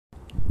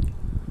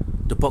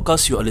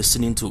podcast you are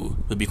listening to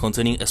will be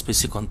containing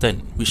explicit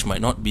content which might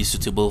not be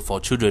suitable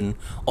for children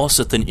or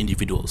certain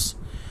individuals.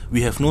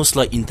 We have no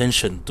slight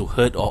intention to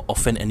hurt or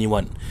offend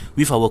anyone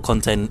with our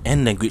content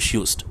and language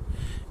used.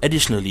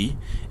 Additionally,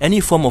 any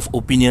form of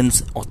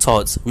opinions or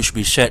thoughts which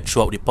we shared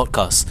throughout the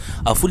podcast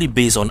are fully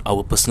based on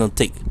our personal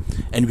take,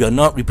 and we are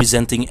not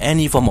representing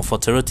any form of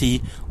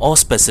authority or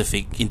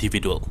specific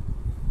individual.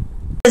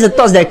 That's the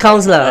thoughts that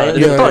counts lah.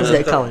 The thoughts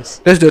that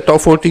counts. That's the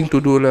thoughtful thing to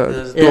do lah.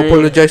 To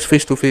apologize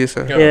face to face.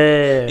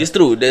 Yeah. It's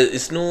true. There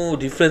is no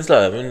difference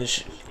lah. I mean,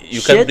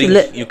 you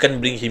can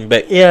bring him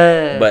back.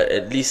 Yeah. But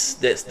at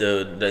least that's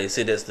the, like I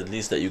say, that's the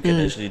least that you can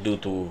actually do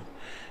to.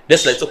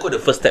 That's like so-called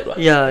the first step lah.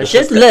 Yeah.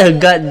 She has to let her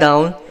guard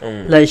down.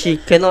 Like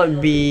she cannot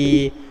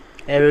be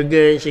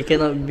arrogant. She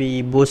cannot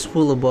be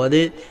boastful about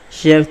it.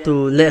 She have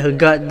to let her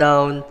guard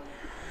down,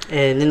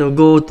 and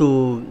go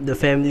to the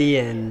family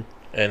and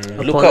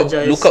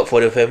look out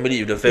for the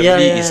family. If the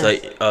family is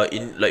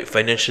like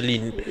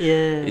financially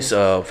is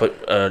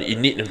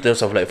in need in terms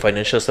of like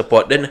financial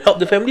support, then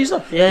help the families lah.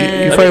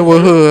 If I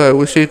were her, I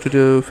would say to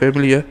the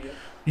family,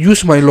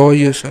 use my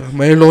lawyers.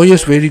 My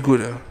lawyers very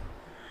good.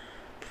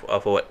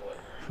 For what?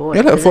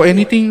 For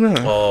anything lah.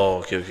 Oh,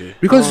 okay.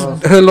 Because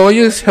her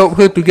lawyers help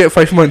her to get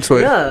 5 months.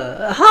 Right?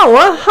 Yeah. How?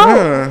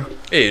 Yeah.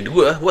 Hey,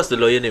 good. What's the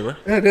lawyer name?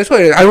 Yeah, that's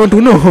why I want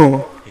to know.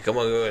 Hey, come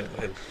on.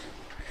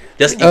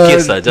 Just in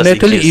case lah. Just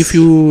Natalie, in case. if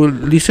you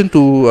listen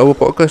to our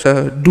podcast,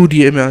 do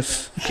DM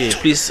us. Okay,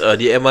 please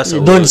DM us.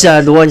 Don't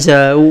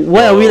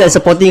why are we like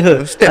supporting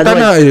her? Step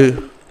tanah je.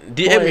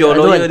 DM your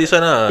lawyer this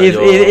one lah.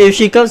 If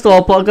she comes to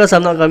our podcast,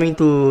 I'm not coming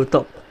to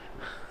talk.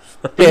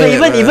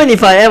 Even if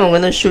I am, I'm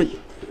gonna shoot.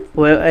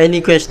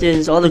 Any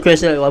questions, all the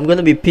questions, I'm gonna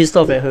be pissed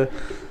off at her.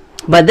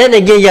 But then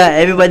again,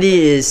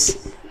 everybody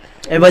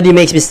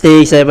makes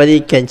mistakes.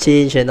 Everybody can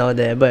change and all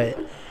that. But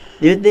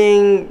do you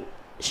think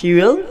she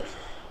will?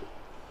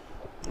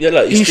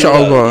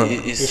 Inshallah.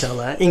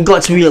 Inshallah. In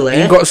God's will,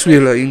 In God's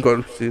will.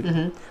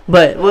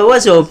 But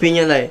what's your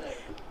opinion like?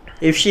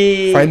 If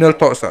she final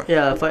thoughts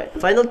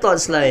final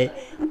thoughts like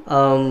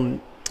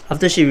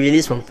after she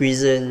released from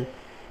prison,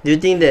 do you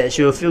think that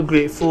she will feel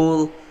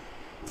grateful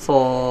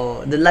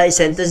for the light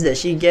sentence that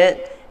she get,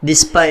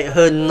 despite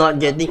her not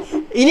getting?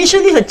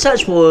 Initially, her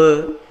charge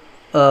were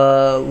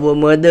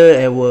murder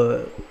and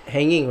were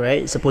hanging,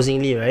 right?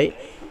 Supposedly, right?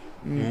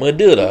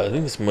 Murder lah. I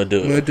think it's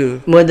murder.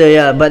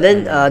 Yeah. But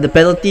then the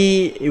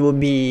penalty, it would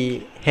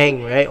be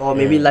hang, right? Or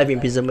maybe life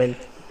imprisonment.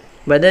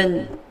 But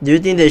then, do you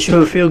think that she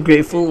will feel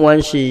grateful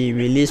once she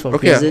released from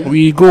prison?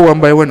 We go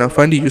one by one.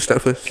 Fandi, you start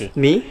first. Okay.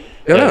 Me?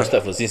 Yeah, you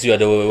start first. Since you are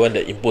the one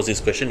that imposed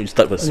this question, you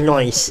start first.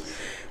 Nice.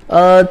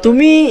 To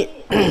me,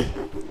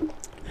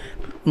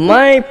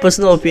 my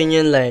personal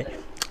opinion, like,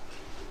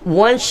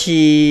 once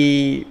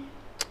she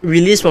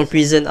released from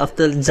prison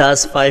after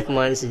just 5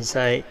 months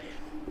inside,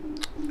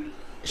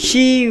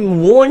 she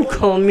won't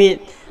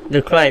commit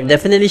the crime.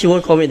 Definitely she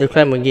won't commit the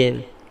crime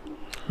again.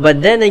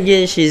 But then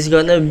again, she's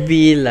gonna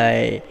be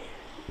like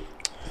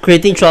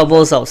creating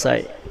troubles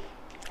outside.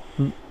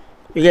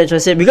 You get what I'm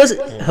saying? Because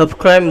her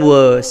crime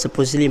was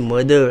supposedly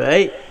murder,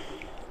 right?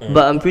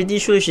 But I'm pretty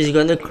sure she's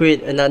gonna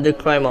create another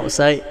crime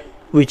outside,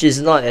 which is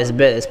not as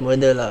bad as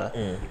murder lah.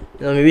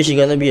 Maybe she's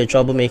gonna be a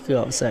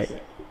troublemaker outside.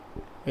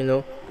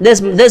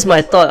 That's my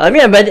thought. I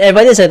mean,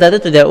 everybody is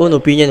entitled to their own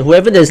opinion.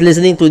 Whoever that's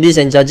listening to this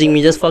and judging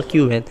me, just fuck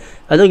you, man.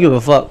 I don't give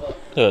a fuck.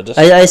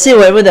 I say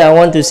whatever that I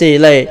want to say.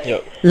 Like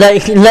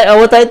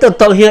our title,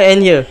 talk here,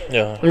 end here.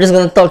 I'm just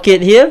gonna talk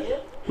it here.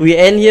 We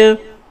end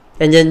here,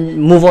 and then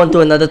move on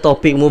to another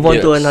topic. Move on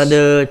to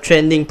another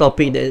trending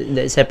topic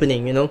that's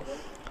happening.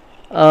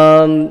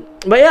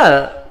 But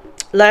yeah,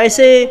 like I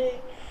say,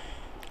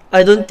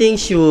 I don't think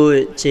she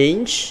would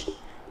change.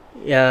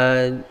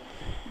 Yeah,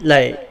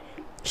 like,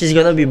 she's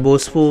gonna be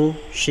boastful.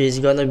 She's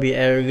gonna be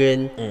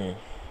arrogant.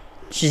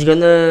 She's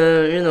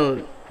gonna,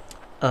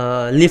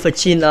 lift her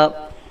chin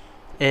up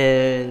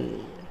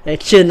and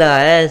action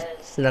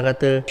senang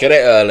kata.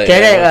 Correct.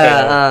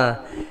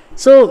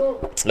 So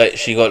like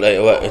she got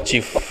like what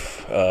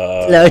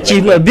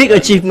a big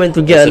achievement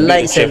to get a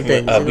light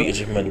sentence. Big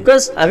achievement.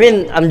 Because I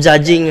mean, I'm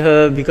judging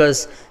her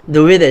because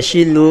the way that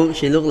she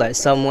looked like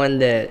someone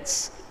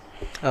that's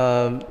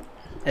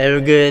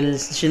arrogant.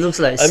 She looks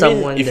like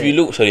someone. If you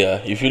look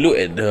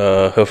at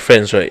her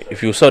friends, right?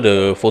 If you saw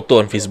the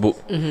photo on Facebook,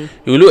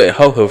 you look at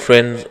how her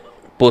friends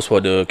pose for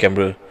the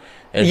camera,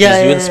 and she's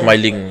even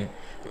smiling.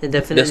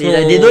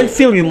 Definitely, they don't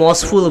feel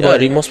remorseful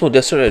about it. Remorseful.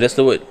 That's right. That's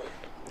the word.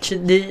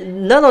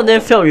 None of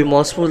them felt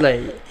remorseful.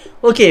 Like,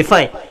 okay,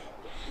 fine.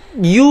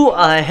 You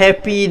are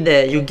happy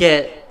that you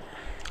get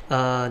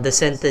the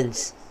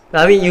sentence.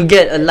 I mean, you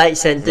get a light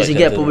sentence. You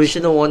get a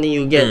probational warning.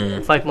 You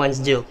get 5 months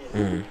jail.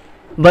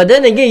 But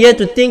then again, you have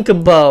to think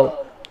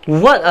about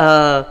what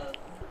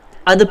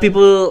other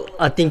people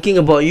are thinking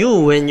about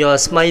you when you're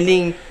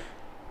smiling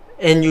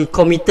and you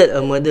committed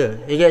a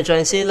murder. You get what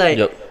I'm trying to say? Like,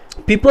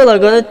 people are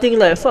gonna think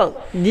like, fuck,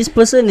 this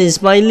person is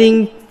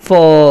smiling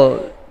for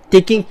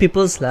taking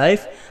people's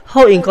life.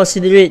 How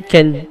inconsiderate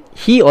can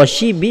he or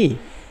she be?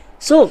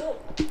 So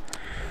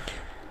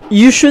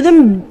you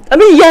shouldn't. I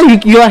mean,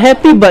 yeah, you are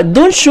happy, but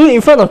don't show it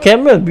in front of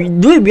camera.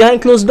 Do it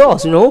behind closed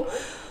doors, you know.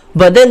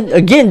 But then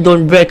again,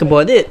 don't brag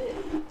about it.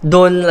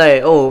 Don't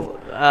like,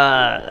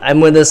 I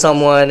murder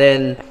someone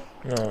and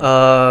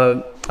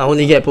I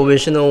only get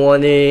probational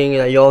warning.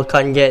 Y'all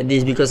can't get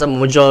this because I'm a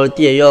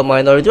majority and you're a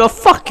minority. Oh,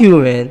 fuck you,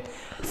 man.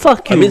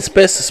 Fuck you. I mean,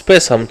 spare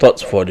some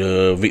thoughts for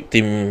the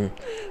victim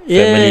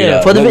Yeah, family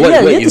lah. for the what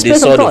yeah, if they spare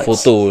some saw the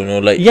thoughts. photo, you know,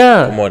 like,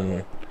 Yeah. come on.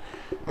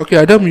 Okay,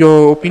 Adam,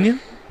 your opinion?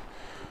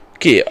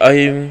 Okay,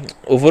 I'm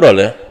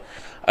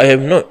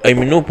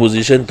in no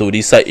position to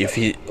decide if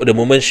the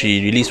moment she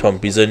released from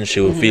prison,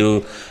 she will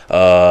feel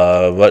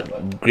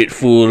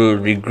grateful,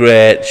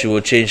 regret, she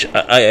will change.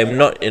 I am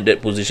not in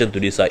that position to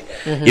decide.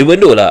 Even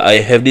though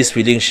I have this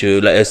feeling she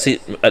will, like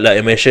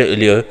I mentioned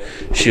earlier,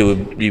 she will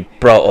be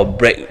proud or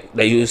brag,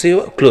 like you say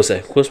what? Close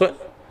what?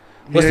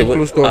 What's the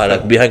word? Closed doors,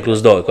 Like behind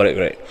closed door, correct.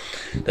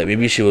 Like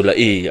maybe she will like,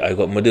 I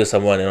got murder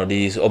someone and all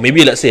this. Or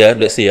maybe let's say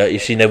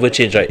if she never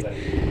change, right?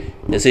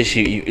 Let's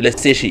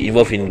say she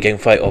involved in gang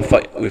fight or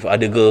fight with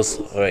other girls,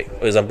 right?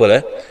 For example,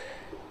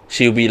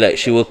 she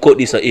will quote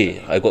this like,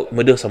 I got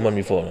murder someone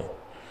before, you know?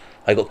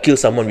 I got killed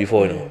someone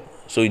before, you know.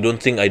 So you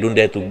don't think I don't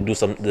dare to do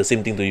the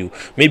same thing to you?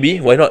 Maybe,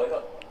 why not?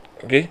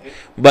 Okay,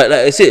 but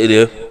like I said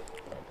earlier,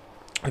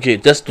 okay,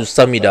 just to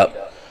sum it up,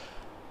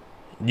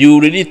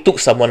 you really took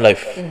someone's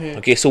life.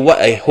 Okay, so what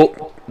I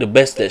hope the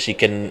best that she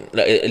can,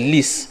 like, at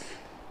least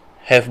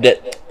have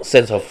that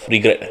sense of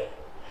regret.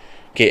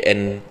 Okay,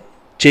 and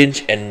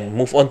change and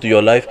move on to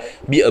your life,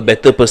 be a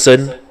better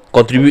person,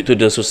 contribute to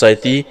the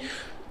society,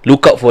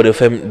 look out for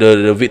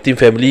the victim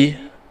family.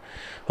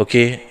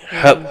 Okay,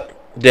 help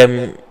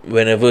them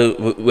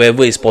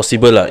wherever is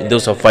possible in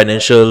terms of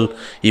financial,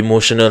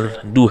 emotional.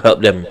 Do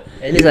help them.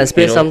 At least I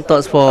spare some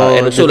thoughts for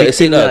and also, the like I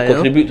said, victim,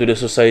 contribute to the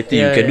society.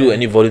 Yeah, You can do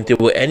any volunteer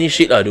work, any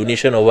shit,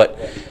 donation or what.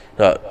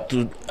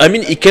 I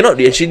mean, it cannot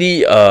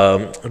actually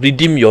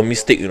redeem your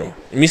mistake. You know,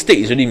 mistake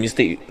is really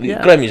mistake.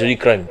 Yeah. Crime is really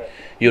crime.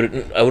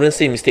 I wouldn't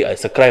say mistake.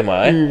 It's a crime,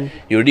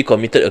 You already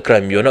committed a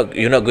crime. You're not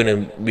going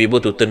to be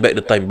able to turn back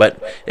the time. But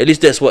at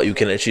least that's what you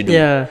can actually do.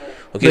 Yeah.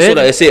 Okay, so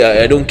like I say,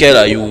 I don't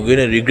care you're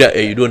gonna regret.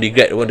 You don't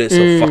regret. Well, that's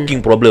a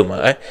fucking problem,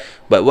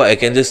 But what I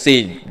can just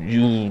say,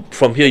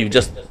 from here, you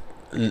just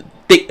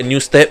take a new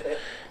step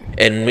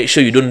and make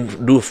sure you don't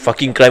do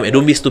fucking crime and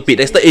don't be stupid.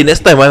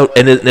 Next time,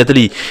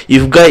 Natalie,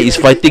 if guy is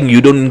fighting, you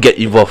don't get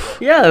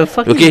involved. Yeah,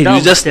 fucking Okay, dumb,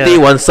 you just yeah. stay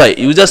one side.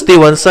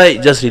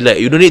 Just relax.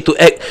 You don't need to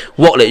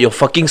walk like you're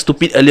fucking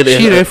stupid earlier.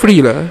 She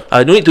referee lah.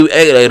 I don't need to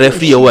act like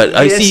referee or what.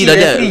 I Yeah, see she like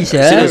that. referee,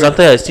 Serious,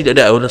 sometimes I see like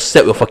that. I wanna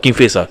slap your fucking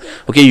face.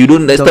 Okay, you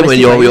don't. Next time when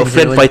Domestic your violence,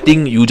 friend that one. fighting,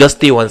 you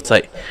just stay one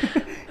side.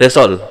 That's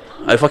all.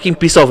 I fucking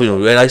pissed off,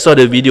 when I saw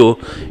the video.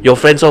 Your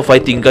friends all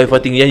fighting, guy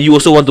fighting, and you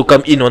also want to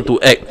come in, want to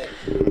act.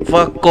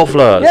 Fuck off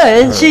lah.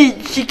 Yeah, and she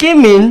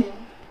came in,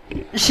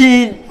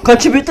 she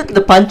contributed to the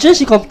punches,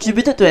 she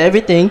contributed to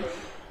everything,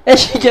 and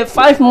she get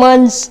 5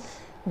 months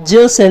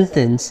jail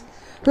sentence.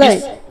 Like,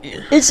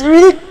 it's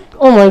really,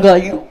 oh my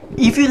god,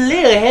 if you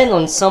lay a hand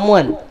on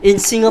someone in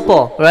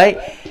Singapore,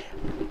 right?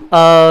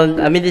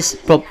 I mean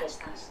this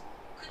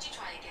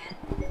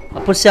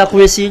apa sih aku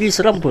punya Siri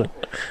seram pun.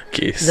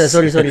 Okay.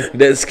 Sorry.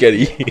 That's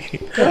scary.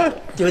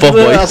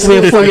 Tiba-tiba voice. aku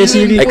punya phone punya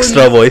Siri pun.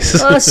 Extra voice.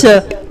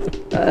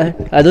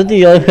 I don't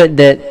think you all heard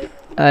that.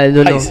 I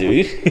don't Hi know.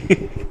 Siri.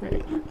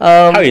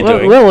 How you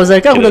doing? Where was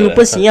I? Kan aku dah Kira-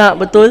 lupa siap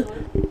betul.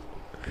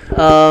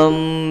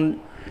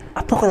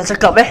 Apa aku nak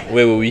cakap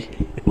Where were we?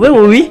 Where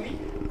were we?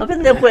 Apa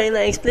tadi aku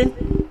nak explain?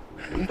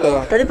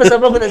 Tadi pasal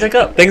apa aku nak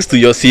cakap? Thanks to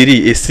your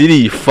Siri.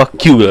 Siri, fuck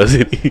you lah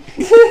Siri.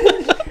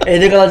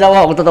 Dia kalau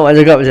jawab aku tak tahu nak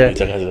cakap je.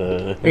 Cakap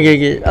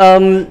Okay.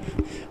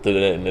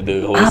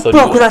 the whole Apa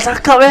story. aku nak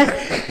cakap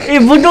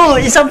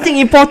bodoh, it's something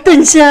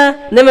important sia.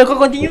 Never, kau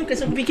continue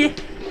kasi aku fikir.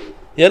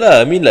 Yeah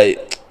lah, I mean like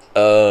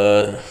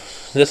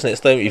just next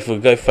time if a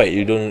guy fight,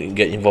 you don't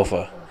get involved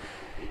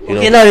You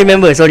Okay, know? now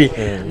remember, sorry.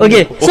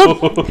 Okay, so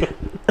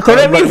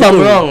correct me if I'm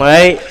wrong,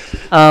 right?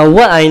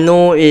 What I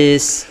know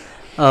is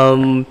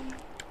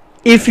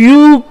if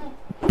you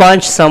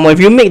punch someone,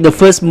 if you make the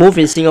first move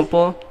in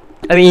Singapore,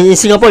 I mean in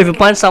Singapore, if you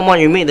punch someone,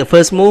 you make the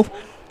first move,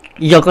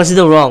 you're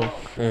considered wrong.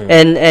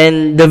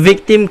 And the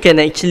victim can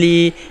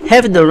actually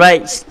have the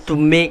rights to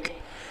make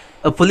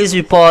a police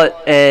report,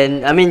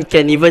 and I mean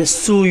can even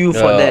sue you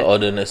for that. All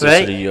the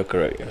necessary, right? you're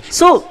correct. Yes.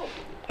 So,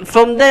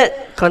 from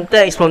that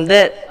context, from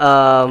that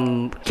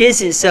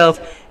case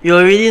itself, you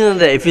already know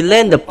that if you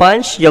land the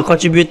punch, you're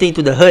contributing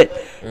to the hurt.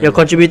 You're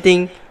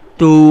contributing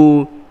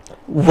to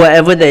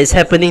whatever that is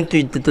happening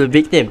to the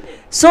victim.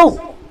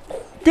 So,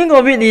 think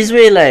of it this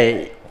way,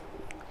 like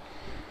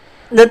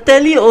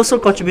Natalie also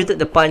contributed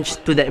the punch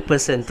to that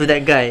person, to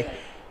that guy,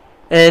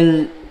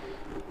 and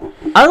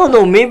I don't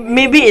know,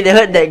 maybe it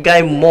hurt that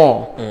guy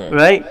more,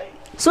 right?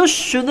 So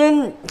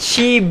shouldn't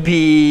she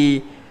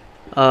be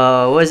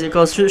what is it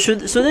called?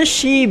 Shouldn't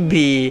she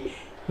be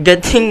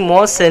getting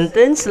more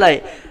sentence,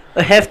 like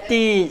a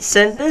hefty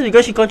sentence,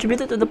 because she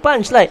contributed to the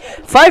punch? Like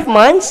 5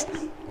 months,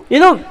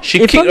 you know.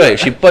 She if kicked, I'm- right?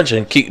 She punched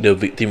and kicked the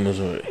victim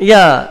also, right?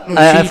 Yeah,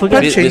 I She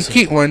forgot. punched and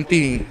kicked one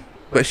thing,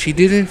 but she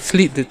didn't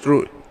slit the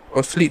throat.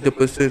 or slit the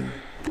person.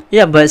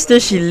 Yeah, but still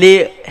she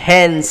lay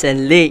hands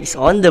and legs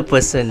on the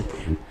person.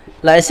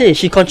 Like I said,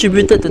 she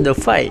contributed to the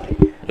fight.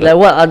 Like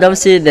what Adam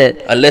said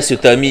that Unless you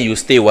tell me you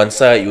stay one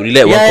side, you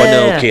relax one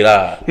corner, okay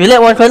lah. you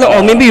let one corner,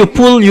 or maybe you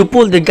pull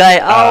the guy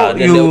out.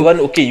 Then the one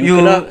okay, you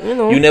kena, you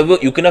know.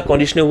 you kena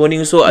conditional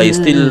warning, so I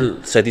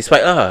still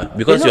satisfied lah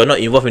because you're not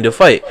involved in the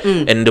fight.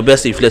 And the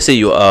best, if let's say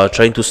you are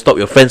trying to stop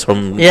your friends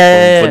from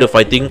further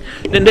fighting,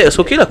 then that's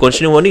okay lah.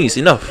 Conditional warning is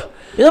enough.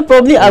 You know,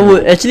 probably I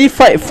would actually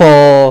fight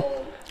for,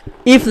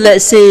 if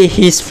let's say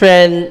his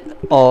friend,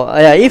 or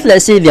if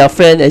let's say their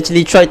friend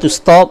actually tried to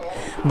stop,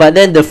 but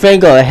then the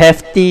friend got a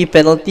hefty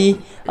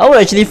penalty, I would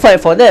actually fight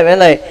for that, man.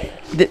 Like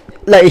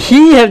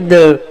he have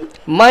the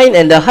mind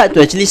and the heart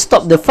to actually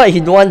stop the fight.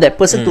 He don't want that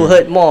person to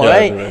hurt more,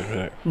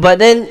 right? But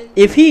then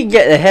if he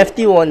get a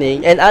hefty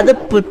warning and other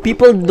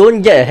people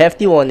don't get a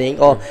hefty warning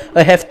or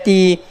a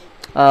hefty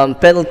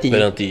penalty,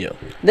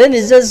 then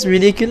it's just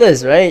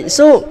ridiculous, right?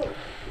 So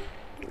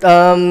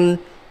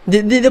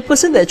did the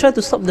person that tried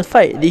to stop the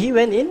fight, did he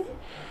went in?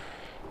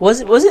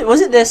 Was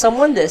it there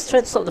someone that's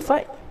tried to stop the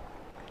fight?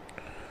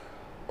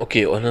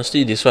 Okay,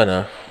 honestly, this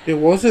one It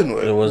wasn't.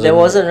 There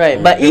wasn't,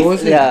 right? But if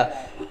wasn't.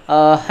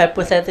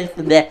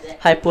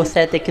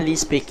 hypothetically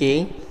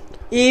speaking,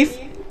 if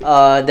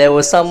there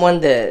was someone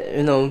that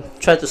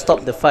tried to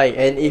stop the fight,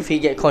 and if he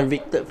get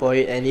convicted for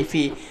it, and if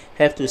he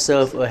have to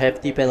serve a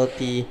hefty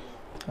penalty,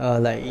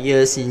 like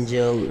years in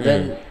jail,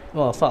 then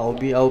fuck,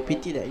 I'll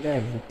pity that guy,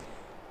 man.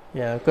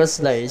 Yeah, because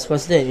like it's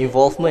considered an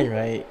involvement,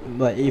 right?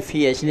 But if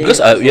he actually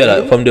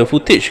from the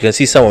footage you can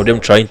see some of them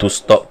trying to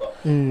stop,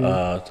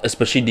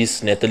 especially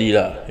this Natalie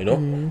lah.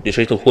 They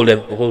try to hold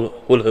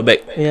her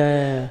back.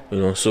 Yeah.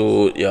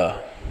 So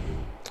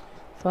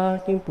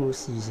fucking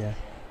pussies, yeah.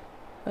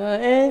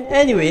 And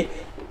anyway,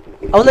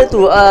 I would like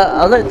to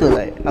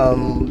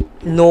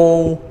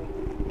know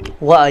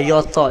what are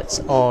your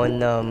thoughts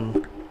on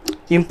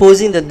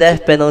imposing the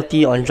death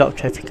penalty on drug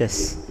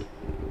traffickers.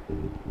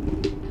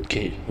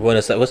 Okay, you want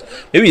to start first?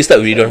 Maybe you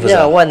start with Ridwan first.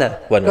 Yeah, one lah.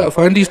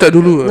 Fandi start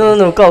dulu.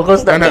 No, kau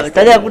start.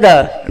 Tadi aku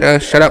dah.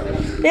 Shut up.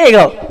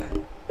 Kau.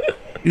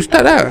 You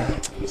start lah.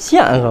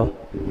 Siap kau.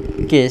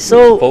 Okay,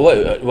 so For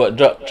what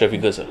drug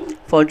traffickers?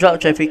 For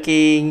drug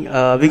trafficking,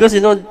 because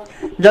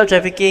drug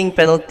trafficking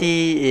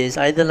penalty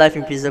is either life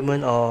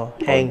imprisonment or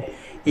hang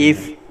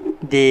if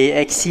they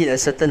exceed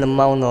a certain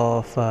amount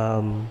of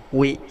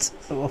weight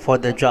for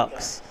the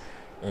drugs,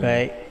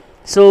 right?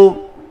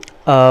 So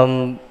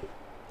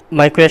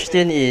my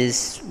question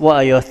is,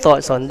 what are your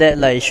thoughts on that?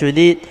 Like, should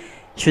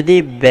they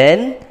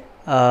ban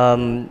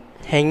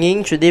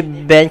hanging? Should they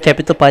ban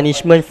capital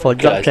punishment for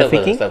drug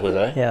trafficking? Start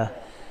first, Yeah.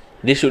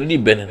 They should really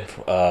ban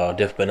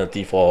death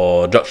penalty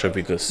for drug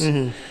traffickers.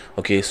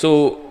 Okay,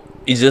 so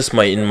it's just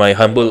in my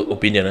humble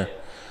opinion.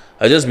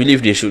 I just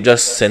believe they should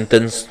just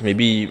sentence,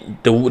 maybe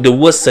the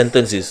worst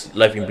sentence is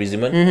life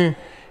imprisonment.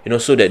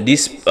 So that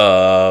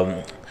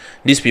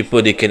these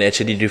people, they can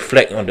actually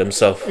reflect on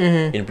themselves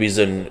in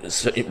prison.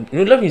 So,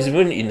 life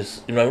imprisonment in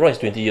my right is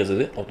 20 years, is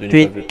it? Or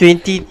 25 years?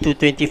 20 to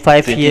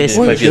 25 years.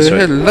 What years, the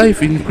right? hell?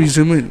 Life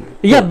imprisonment.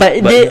 Yeah,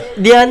 but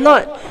they are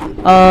not.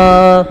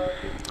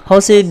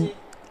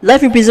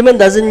 Life imprisonment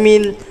doesn't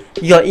mean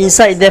you're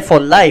inside there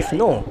for life.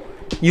 No,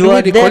 you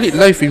are they there call it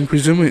life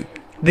imprisonment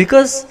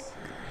because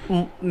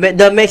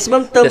the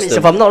maximum term is,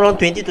 if I'm not wrong,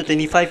 20 to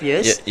 25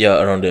 years.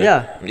 Yeah, around there.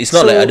 Yeah. It's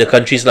not like other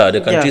countries lah.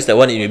 Other countries that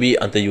one it maybe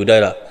until you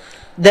die lah.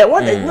 That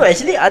one, no,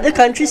 actually other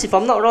countries, if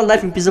I'm not wrong,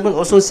 life imprisonment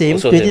also same,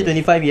 20 to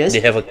 25 years.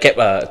 They have a cap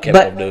of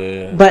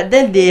the. But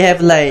then they have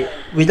like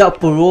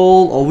without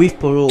parole or with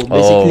parole.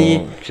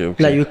 Basically,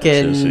 like you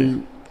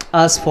can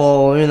ask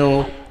for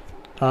a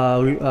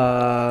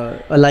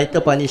lighter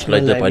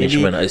punishment.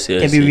 I see.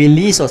 Can be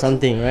released or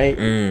something, right?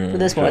 So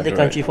that's for other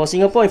country. For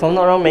Singapore, if I'm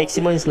not wrong,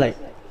 maximum is like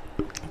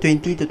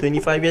 20 to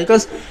 25 years.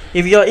 Because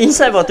if you're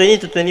inside for 20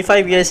 to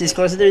 25 years, it's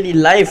considered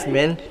life,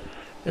 man.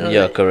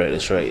 Correct.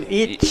 That's right.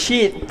 Eat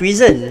shit,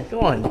 prison. Come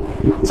on.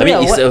 So I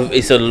mean,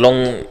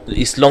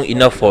 it's long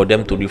enough for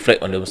them to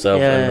reflect on themselves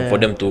and for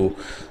them to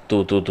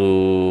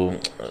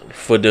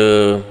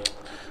further,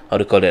 how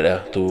to call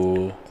that,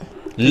 to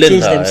learn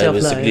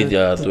basically,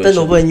 to turn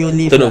over a new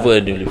leaf.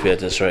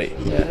 That's right.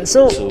 Yeah.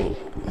 So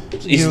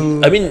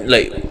I mean,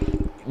 like,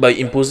 by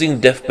imposing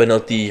death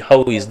penalty,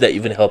 how is that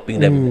even helping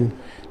them?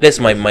 That's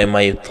my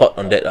thought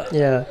on that.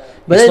 Yeah.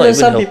 But then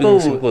some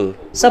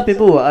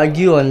people will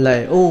argue on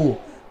like,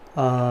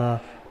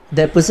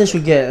 that person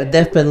should get a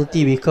death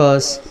penalty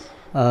because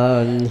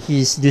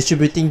he's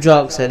distributing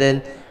drugs and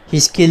then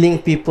he's killing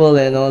people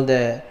and all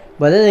that.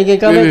 But then again,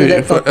 come back to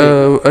that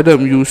topic.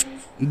 Adam, you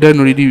done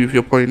already with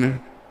your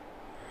point.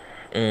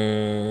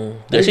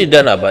 Actually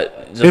done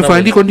but then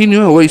finally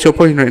continue. What is your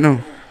point right now?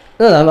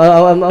 No,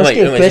 I'm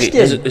asking a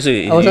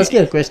question. I was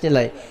asking a question,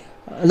 like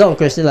not a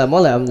question, like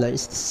more like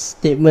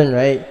statement,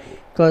 right?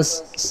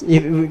 Because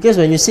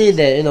when you say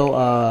that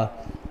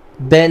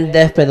ban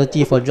death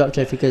penalty for drug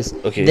traffickers,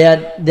 there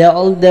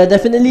are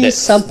definitely that's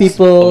some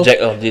people object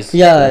of this.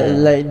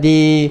 Like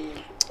they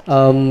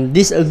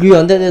disagree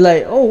on that. They're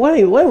like,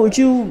 why would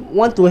you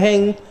want to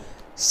hang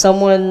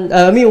someone?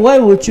 Why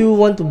would you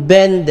want to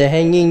ban the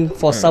hanging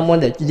for someone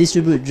that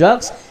distribute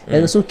drugs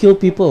and also kill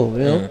people?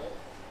 You know.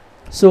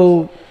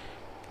 So,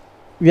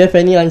 you have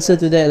any answer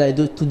to that? Like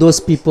to those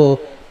people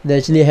that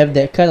actually have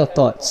that kind of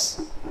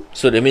thoughts?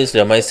 So that means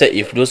their mindset,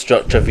 if those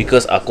drug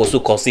traffickers are also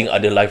causing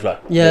other life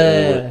lah.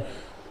 Yeah.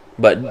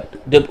 But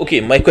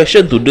my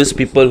question to those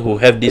people who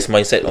have this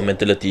mindset or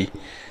mentality,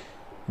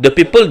 the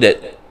people that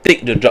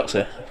take the drugs,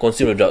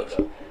 consume the drugs,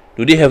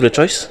 do they have the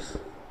choice?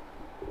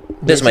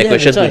 That's my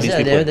question to these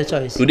people. They have the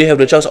choice. Do they have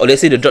the choice? Or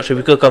let's say the drug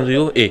trafficker comes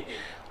to you,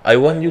 I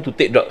want you to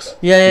take drugs.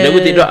 You never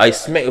take drugs, I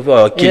smack you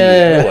or kill you.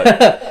 You know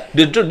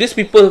what? These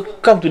people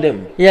come to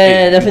them.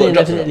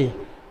 Definitely.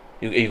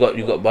 You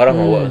got barang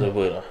or what,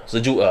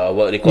 sejuk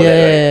what they call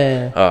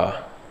that, right?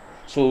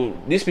 So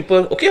these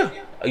people, okay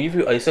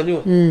I sell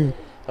you.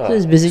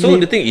 So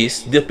the thing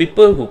is, the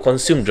people who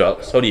consume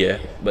drugs,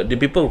 but the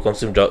people who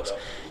consume drugs,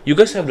 you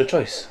guys have the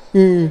choice.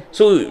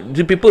 So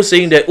the people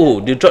saying that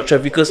the drug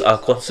traffickers are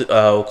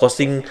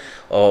causing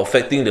or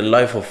affecting the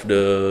life of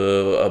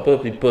the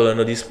people and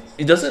all this,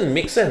 it doesn't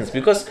make sense,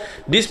 because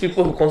these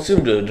people who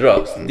consume the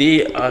drugs,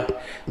 they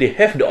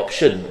have the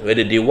option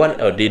whether they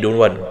want or they don't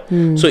want.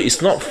 So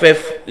it's not fair.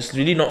 It's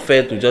really not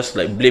fair to just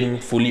like blame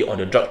fully on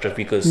the drug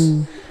traffickers.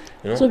 You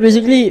know? So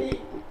basically,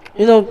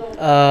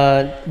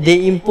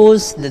 they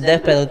impose the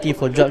death penalty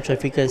for drug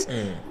traffickers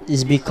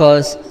is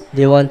because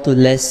they want to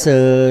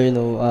lesser,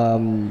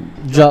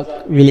 drug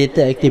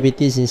related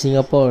activities in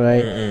Singapore,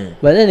 right?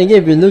 But then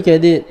again, if you look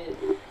at it,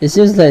 it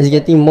seems like it's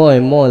getting more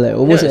and more. Like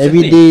almost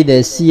every day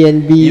there's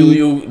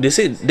CNB. They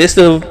say there's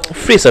the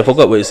phrase, I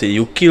forgot what you say.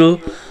 You kill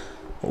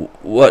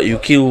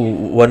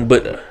one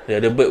bird. The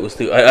other bird will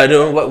still. I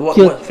don't know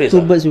what phrase.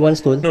 Two birds with one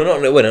stone. No,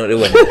 not that one.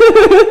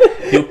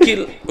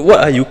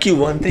 You kill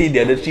one tree,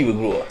 the other tree will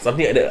grow.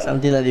 Something like that.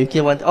 Something like that. You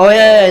kill one.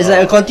 It's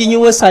like a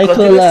continuous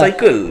cycle.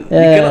 You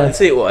cannot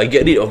say, I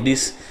get rid of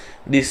this.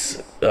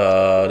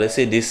 Let's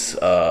say this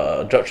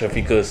drug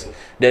traffickers.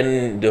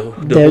 Then the whole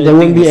there won't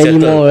thing be will any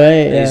settle. more,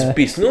 right? It's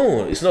peace.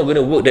 No, it's not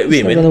gonna work that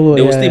way, man. There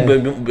will still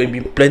be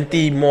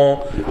plenty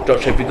more drug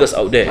traffickers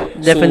out there.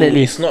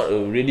 Definitely. So it's not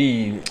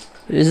really.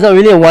 It's not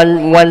really a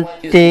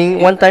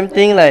one-time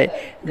thing. Like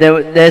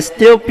there's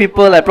still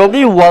people, like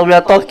probably while we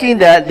are talking,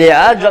 that there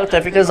are drug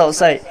traffickers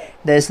outside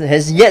that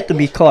has yet to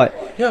be caught.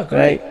 Yeah,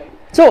 correct. Right.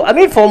 So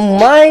from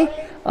my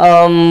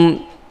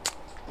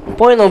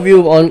point of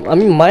view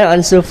my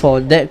answer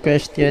for that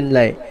question,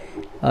 like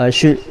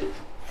should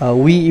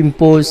we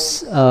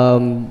impose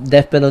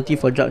death penalty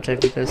for drug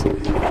traffickers?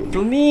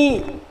 To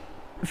me,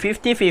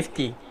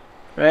 50-50,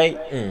 right?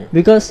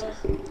 Because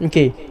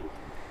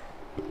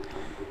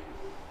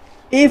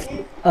if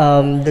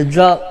the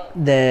drug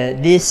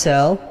that they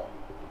sell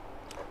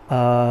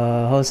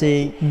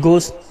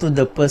goes to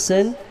the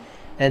person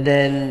and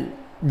then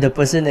the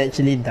person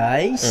actually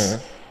dies,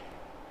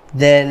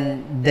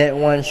 then that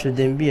one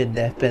shouldn't be a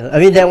death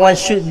penalty. That one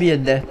should be a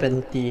death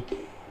penalty.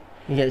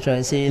 You get what I'm trying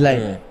to say?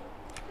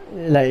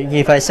 Like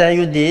if I sell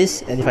you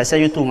this and if I sell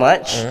you too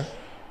much,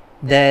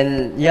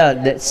 then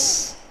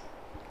that's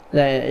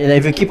like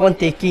if you keep on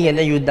taking and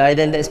then you die,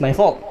 then that's my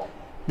fault.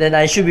 Then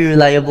I should be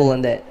reliable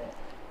on that.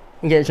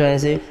 You get what I'm trying to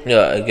say?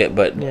 Yeah, I get,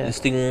 but this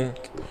thing,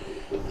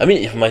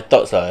 if my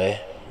thoughts are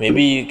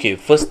maybe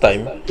first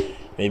time,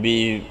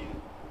 maybe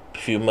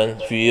few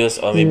months, few years,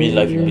 or maybe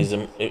life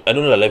imprisonment. I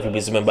don't know life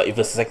imprisonment, but if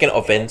it's a second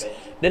offense,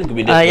 then it could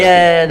be death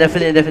penalty.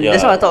 Definitely.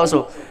 That's what I thought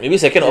also. Maybe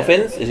second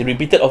offense is a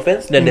repeated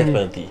offense, then death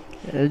penalty.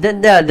 Then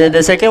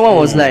the second one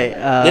was like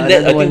I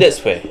think that's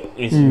fair.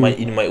 In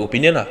my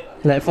opinion lah.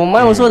 Like for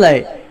mine also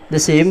like the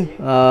same.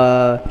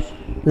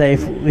 Like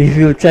if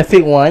you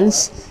traffic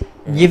once,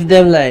 give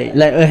them like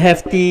a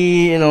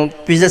hefty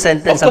prison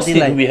sentence, something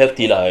like. Of course, we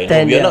hefty lah.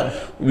 10,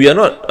 we are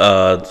not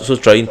so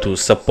trying to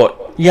support.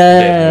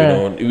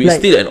 Them, it's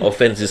still an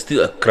offense. It's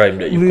still a crime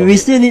that you commit. We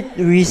still need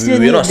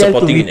them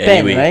to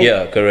repent, right?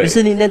 Yeah, correct. We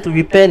still need them to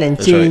repent and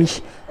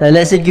change. Right.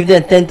 Let's say give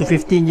them 10 to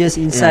 15 years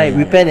inside,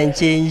 repent and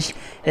change,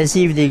 and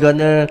see if they're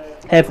gonna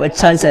have a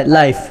chance at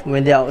life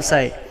when they're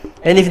outside.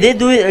 And if they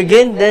do it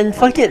again, then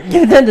fuck it,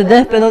 give them the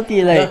death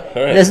penalty.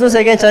 There's no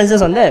second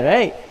chances on that,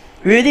 right?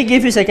 We already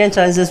give you second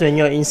chances when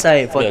you're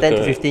inside for 10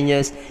 to 15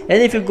 years.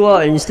 And if you go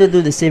out and you still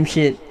do the same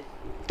shit,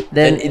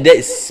 then that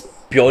is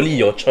purely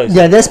your choice.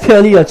 Yeah, that's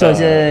purely your choice.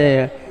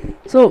 Yeah.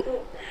 So,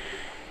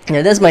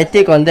 that's my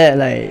take on that.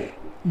 Like,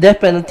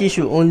 death penalty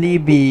should only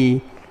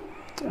be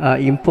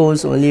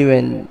imposed only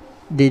when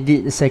they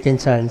did the second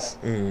chance.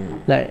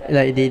 Like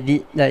they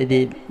did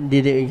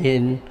it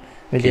again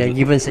when they are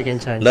given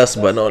second chance.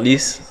 Last but not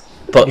least,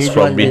 thoughts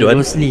from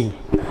Ridwan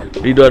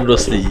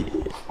Rosli.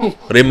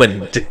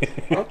 Raymond.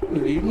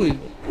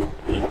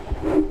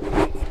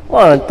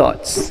 What are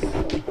thoughts?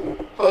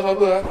 Thoughts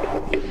apa?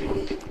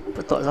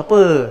 Thoughts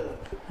apa?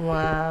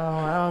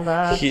 Wow,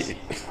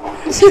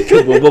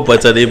 Kau berbual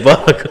pasal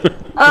lebar.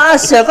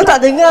 Asyik kau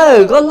tak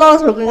dengar. Kau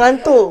lost, kau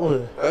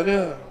ngantuk.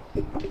 Ada.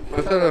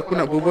 Pasal aku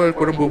nak berbual,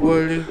 korang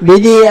berbual je.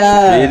 Bedi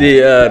ah.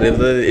 Jadi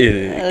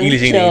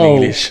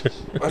English.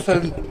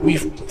 Pasal we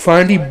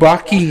finally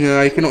barking,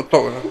 I cannot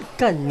talk lah.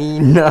 Kan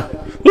Nina.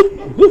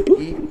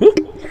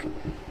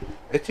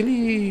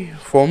 Actually,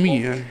 for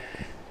me,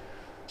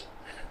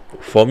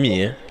 For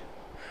me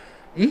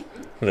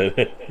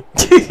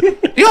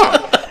tengok,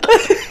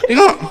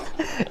 tengok.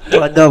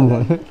 Adam.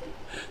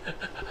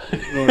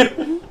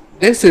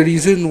 That's the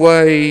reason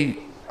why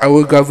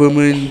our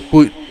government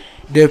put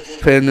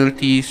death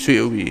penalty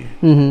straight away.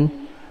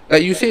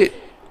 Like you said,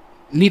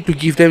 need to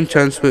give them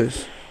chance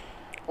first.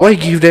 Why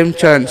give them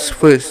chance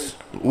first,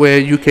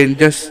 where you can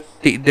just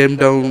take them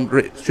down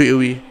straight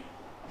away?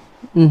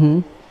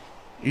 You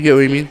get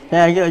what I mean?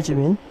 Yeah, I get what you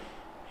mean.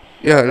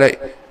 Yeah, like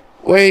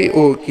why?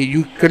 Oh, okay,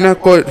 you kena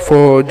caught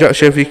for drug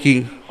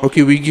trafficking.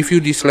 Okay, we give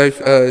you this life,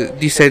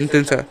 this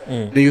sentence.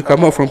 Then you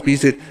come out from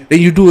prison.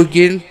 Then you do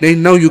again. Then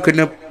now you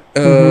kena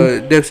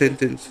death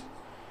sentence.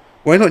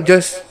 Why not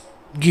just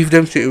give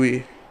them straight away?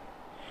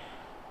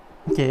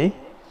 Okay.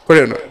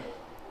 Correct or not?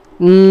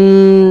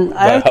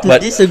 I have to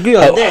disagree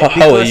on that.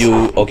 How are because- you?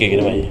 Okay,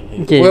 never mind.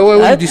 Okay. Why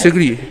would I you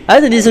disagree?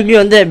 have to disagree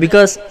on that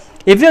because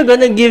if you're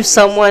gonna give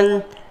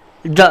someone,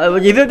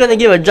 if you're gonna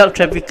give a drug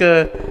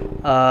trafficker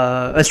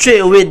a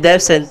straight away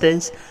death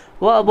sentence,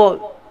 what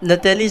about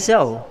Natalie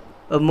Xiao,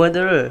 a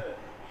murderer?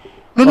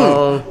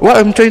 No. What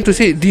I'm trying to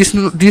say, this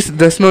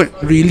does not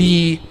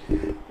really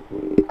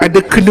ada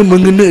kena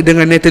mengena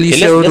dengan Natalie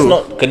Okay, Xiao let's tu.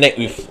 not connect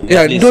with.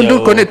 Yeah, Natalie don't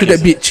Xiao connect to that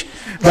case. bitch.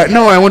 But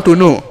now I want to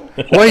know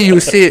why you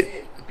said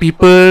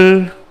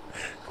people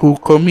who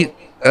commit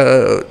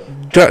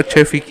drug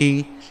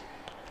trafficking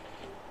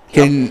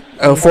can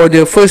for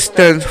the first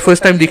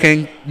time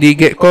they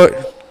get caught,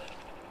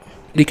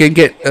 they can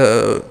get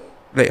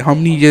like how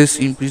many years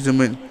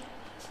imprisonment.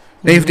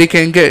 Then if they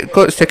can get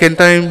caught second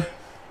time,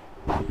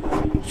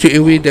 straight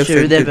away death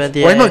Straight away death sentence.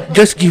 penalty, Why yeah. not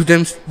just give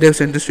them death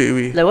sentence straight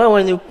away? Like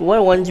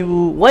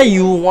why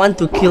you want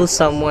to kill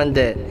someone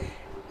that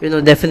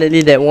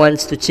definitely that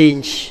wants to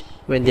change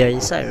when they are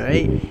inside,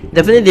 right?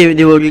 Definitely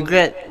they will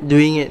regret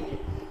doing it.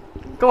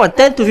 Come on,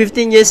 10 to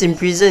 15 years in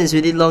prison is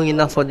really long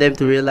enough for them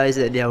to realize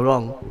that they are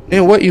wrong.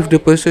 Then what if the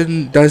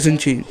person doesn't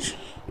change?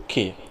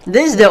 Okay,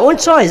 Then it's their own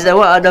choice. Like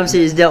what Adam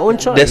said, it's their own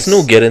choice. there's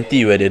no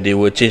guarantee whether they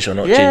will change or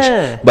not Yeah.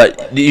 change.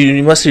 But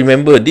you must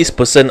remember, this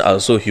person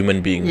are also human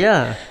being.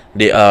 Yeah.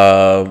 They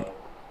are.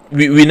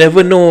 We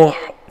never know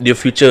their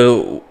future,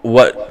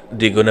 what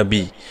they're gonna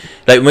be.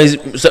 Like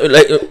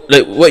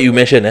like what you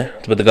mentioned,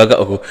 seperti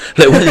gagak aku.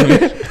 Like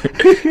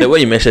what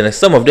you mentioned,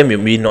 some of them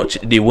maybe not,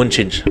 they won't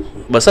change,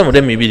 but some of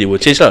them maybe they will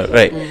change lah,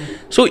 right?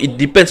 So it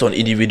depends on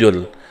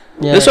individual.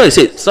 Yeah. That's why I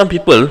said some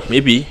people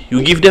maybe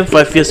you give them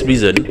 5 years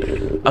prison,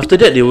 after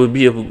that they will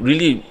be a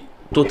really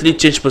totally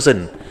changed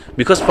person,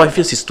 because 5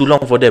 years is too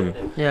long for them.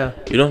 Yeah.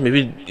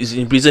 Maybe is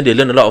in prison they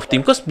learn a lot of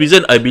things, because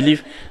prison I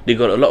believe they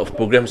got a lot of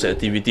programs and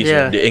activities.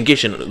 Yeah. They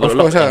engage in got Of a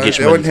lot course, of that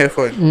one engagement. have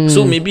fun.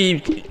 So maybe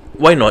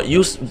why not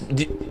use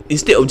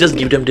instead of just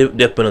give them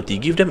death penalty,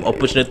 give them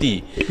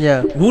opportunity.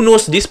 Yeah. Who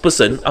knows, this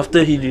person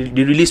after he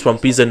released from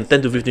prison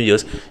 10 to 15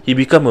 years, he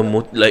become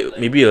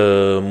maybe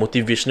a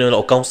motivational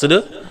or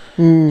counselor.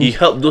 He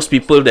helped those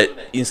people that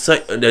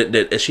inside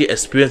that actually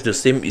experience the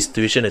same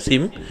situation as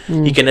him.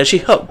 He can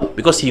actually help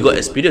because he got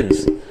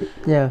experience.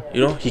 Yeah.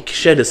 He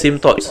share the same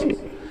thoughts.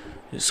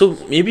 So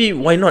maybe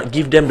why not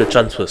give them the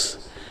chance first?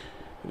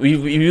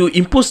 You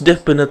impose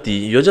death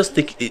penalty, you're just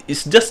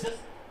it's just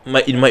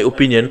in my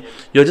opinion,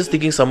 you're just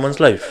taking someone's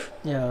life.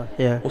 Yeah.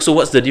 Yeah. So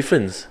what's the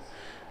difference?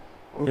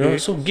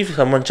 Okay. So give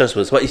someone chance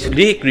first. But if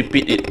they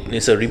repeat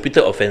it's a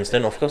repeated offense,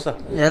 then of course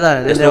Yeah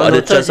lah. there's there no was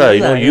other chance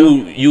choice lah.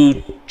 already You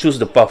choose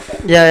the path.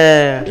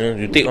 Yeah.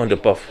 You take on the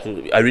path.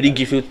 So I really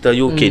tell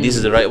you, okay, this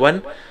is the right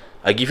one.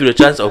 I give you the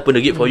chance, I open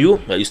the gate for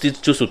you, but you still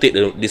choose to take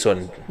this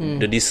one,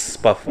 this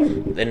path.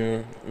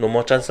 Then no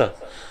more chance lah.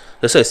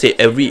 That's why I say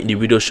every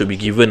individual should be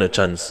given a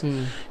chance.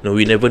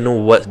 We never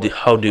know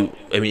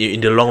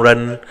in the long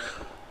run,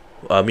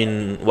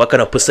 what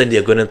kind of person they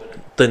are gonna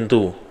turn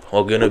to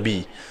or gonna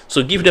be.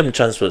 So give them a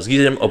chance first,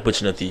 give them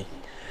opportunity.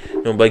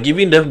 By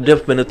giving them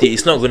death penalty,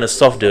 it's not gonna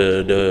solve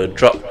the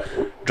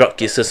drug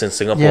cases in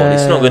Singapore. Yeah.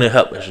 It's not gonna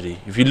help actually.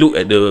 If you look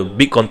at the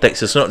big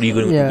context, it's not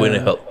really going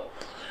to help.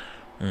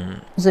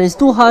 So it's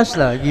too harsh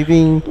lah,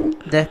 giving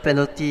death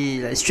penalty,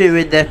 like straight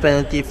away death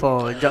penalty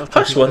for drug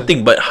Harsh trafficker. one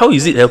thing, but how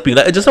is it helping?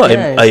 Like just now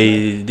Yeah,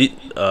 I did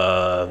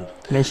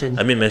Mention.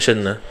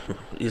 mention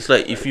it's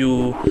like if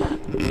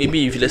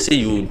let's say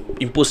you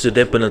impose the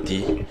death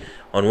penalty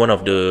on one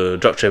of the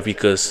drug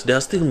traffickers, there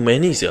are still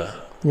many drug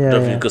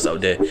traffickers out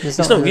there. It's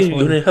It's not not really just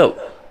one. going to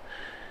help.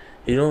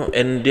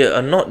 And they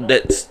are not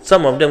that.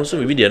 Some of them also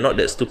maybe they are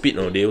not that stupid.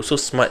 No, they also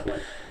smart.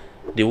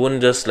 They won't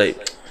just like.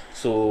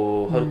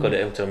 So how to call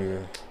that?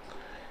 Macam,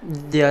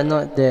 They are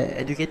not that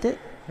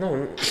educated.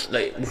 no,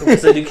 like bukan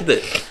pasal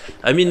educated.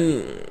 I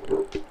mean,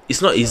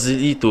 it's not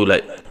easy to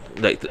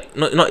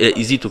not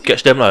easy to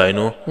catch them lah.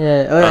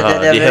 Yeah.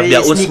 They have very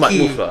their own sneaky. smart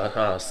move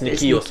lah.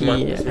 Sneaky or smart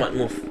Sneaky, yeah.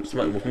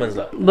 smart movements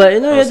lah. But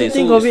you I have would to say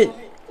think so of it.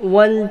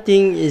 One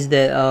thing is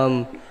that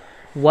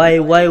why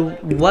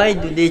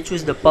do they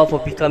choose the path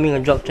of becoming a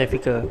drug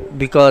trafficker?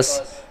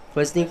 Because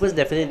first thing first,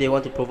 definitely they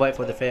want to provide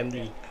for the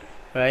family,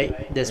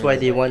 right? That's why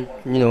they want,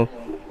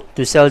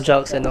 to sell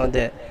drugs and all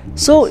that.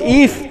 So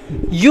if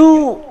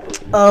you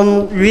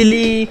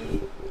really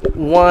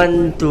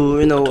want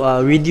to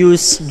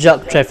reduce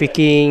drug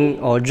trafficking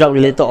or drug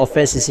related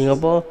offense in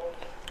Singapore,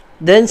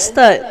 then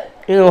start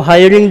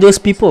hiring those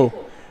people,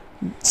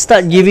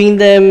 start giving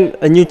them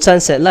a new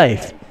chance at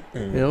life,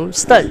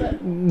 start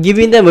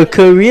giving them a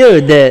career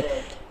that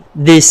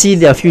they see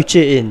their future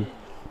in.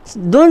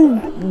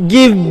 Don't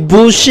give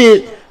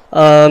bullshit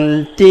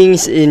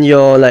things in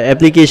your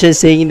application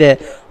saying that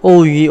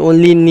we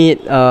only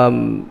need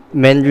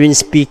Mandarin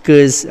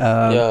speakers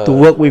to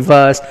work with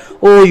us.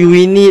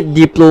 We need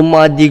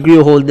diploma degree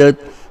holder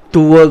to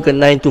work a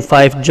 9 to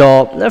 5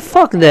 job.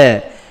 Fuck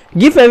that.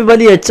 Give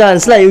everybody a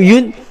chance. I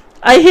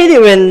hate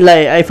it when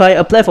if I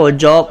apply for a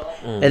job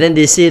and then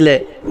they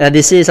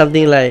say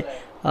something like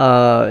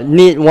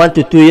need 1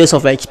 to 2 years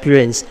of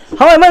experience.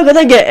 How am I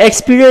gonna get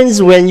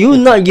experience when you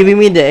not giving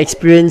me the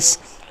experience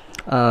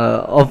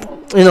of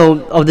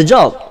the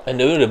job? And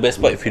the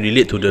best part, if you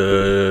relate to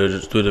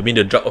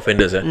the drug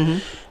offenders,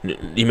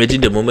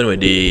 imagine the moment when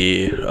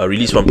they are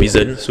released from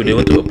prison, so they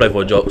want to apply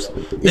for jobs.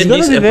 Then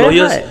these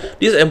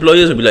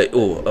employers will be like,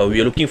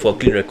 we are looking for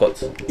clean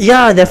records.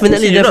 Yeah,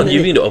 definitely. So you're not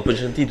giving the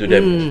opportunity to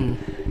them.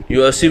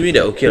 You are assuming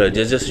that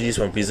they're just released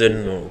from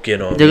prison. They're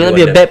gonna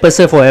be a bad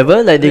person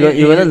forever.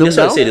 You're gonna look down. That's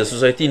why I say the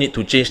society need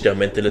to change their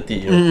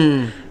mentality.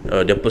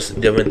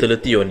 Their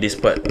mentality on this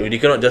part. They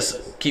cannot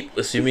just keep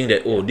assuming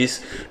that these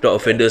drug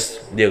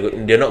offenders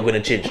they're not gonna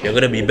change. They're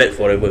gonna be bad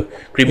forever.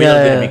 Criminal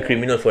gonna be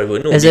criminal forever.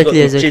 No, they got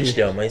to change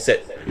their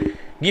mindset.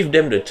 Give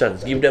them the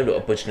chance. Give them the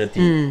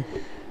opportunity.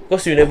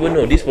 Because you never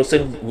know, this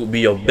person would be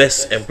your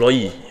best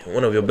employee,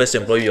 one of your best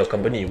employee, your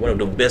company, one of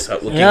the best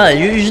hardworking. Yeah,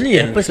 usually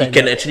and he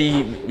can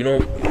actually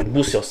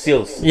boost your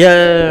sales.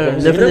 Yeah,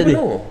 definitely. You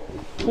never know.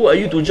 Who are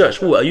you to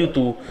judge? Who are you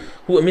to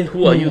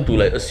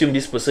assume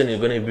this person is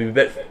going to be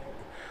bad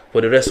for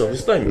the rest of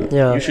his time?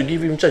 Yeah. You should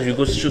give him chance. You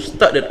should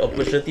start that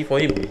opportunity for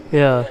him.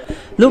 Yeah.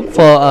 Look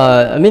for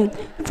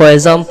for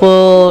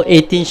example,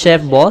 18 Chef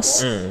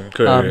boss,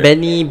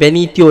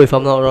 Benny Teo, if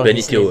I'm not wrong.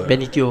 Benny Teo.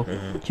 Benny Teo.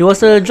 He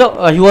was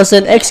he was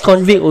an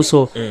ex-convict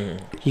also.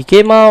 He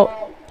came out,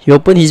 he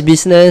opened his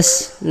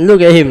business.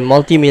 Look at him,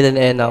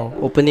 multi-millionaire now,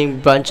 opening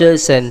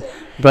branches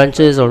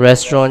of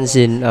restaurants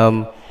in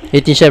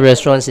 18 Chef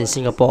restaurants in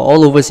Singapore,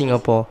 all over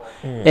Singapore.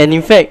 And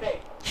in fact,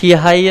 he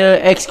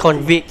hired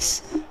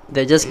ex-convicts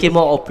that just came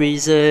out of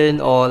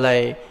prison or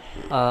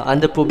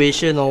under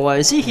probation or what.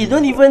 You see, he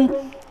don't even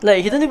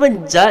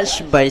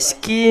judge by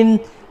skin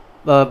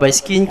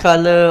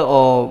color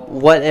or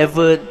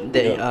whatever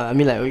that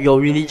your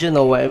religion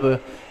or whatever.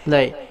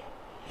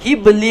 He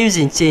believes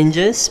in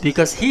changes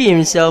because he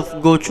himself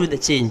go through the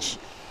change.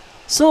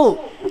 So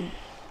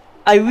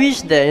I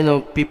wish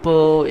that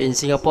people in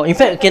Singapore, in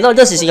fact, not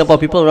just in Singapore,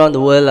 people around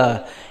the world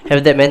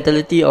have that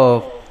mentality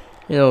of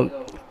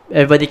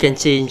everybody can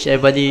change,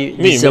 everybody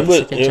deserves a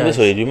second chance.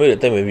 Remember the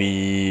time when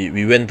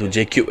we went to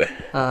JCube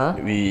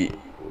we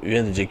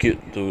went to JCube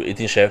to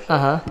 18 Chef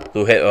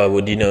to have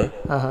our dinner.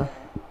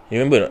 You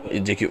remember not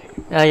JCube?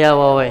 Ya,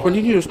 why?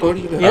 Continue your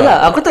story lah. Yalah,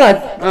 aku tengah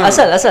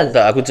asal.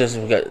 Tak, aku just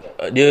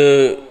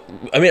dia.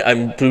 I mean,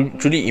 I'm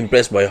truly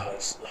impressed by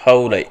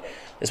how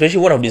especially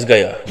one of these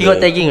guy he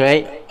got tagging,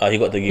 right? He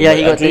got tagging. Yeah,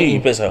 he got I'm truly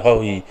tagging. impressed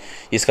how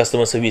his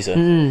customer service.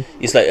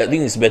 It's I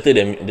think it's better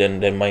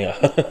than mine.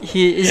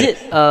 Is it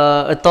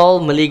a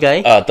tall Malay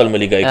guy? Tall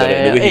Malay guy.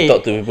 The way he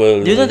talk to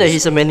people. Do you know that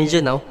he's a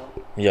manager now?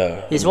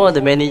 Yeah. He's one of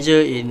the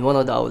manager in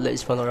one of the outlets,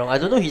 if I'm not wrong. I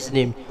don't know his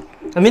name.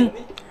 I mean,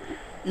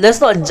 let's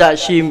not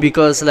judge him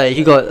because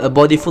he got a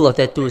body full of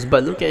tattoos.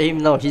 But look at him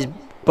now. He's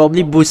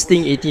probably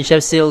boosting 18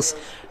 Chef sales.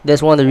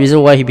 That's one of the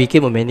reasons why he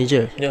became a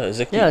manager. Yeah,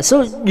 exactly. Yeah,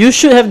 so you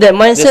should have that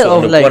mindset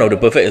of one of the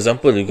perfect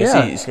example. You can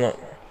see it's not.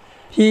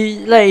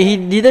 He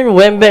didn't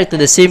went back to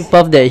the same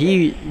path that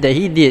he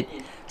did.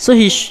 So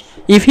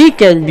if he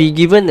can be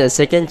given a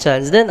second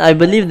chance, then I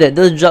believe that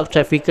those drug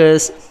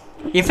traffickers,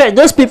 in fact,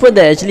 those people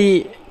that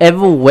actually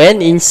ever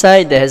went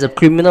inside that has a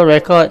criminal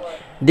record,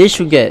 they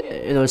should get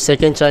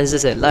second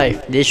chances at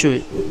life. They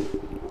should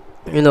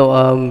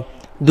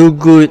do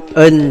good,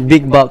 earn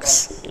big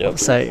bucks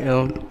outside,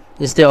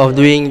 instead of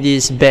doing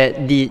these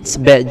bad deeds,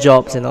 bad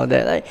jobs and all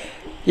that.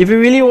 If you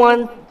really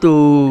want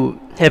to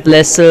have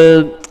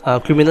lesser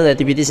criminal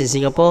activities in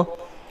Singapore,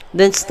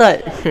 then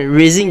start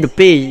raising the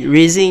pay,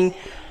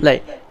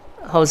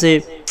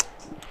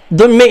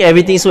 don't make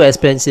everything so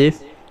expensive.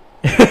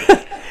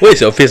 Why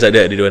is your face like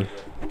that, Ridwan?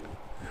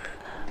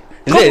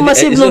 Kau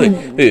masih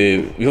belum.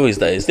 Before we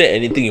start, is there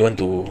anything you want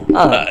to?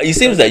 It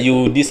seems that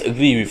you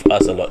disagree with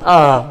us a lot.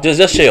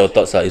 Just share your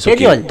thoughts It's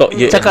okay. Talk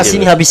here. Cakap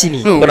sini habis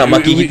sini. Kau nak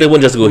maki kita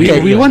pun just go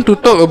ahead. We want to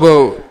talk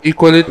about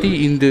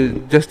equality in the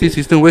justice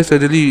system. Where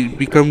suddenly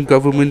become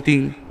government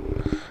thing?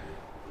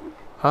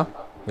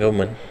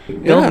 Government.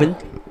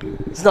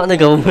 It's not the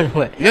government.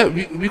 What? Yeah,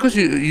 because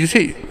you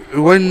say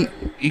want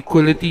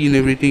equality in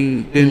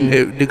everything. Then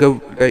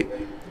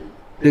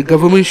the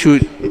government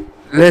should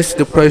less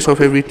the price of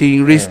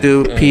everything, raise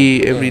the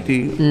pay,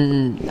 everything.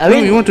 I Now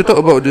we mean, want to talk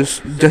about this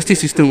justice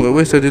system.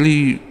 Why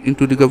suddenly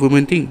into the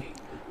government thing?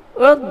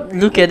 well,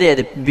 look at it at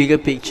the bigger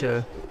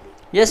picture.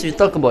 Yes, we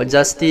talk about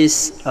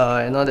justice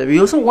and all that. We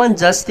also want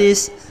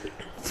justice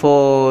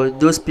for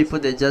those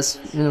people that just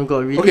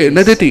got released. Okay,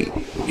 another thing.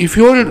 If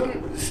you all,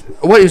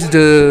 what is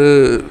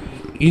the,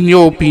 in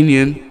your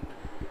opinion,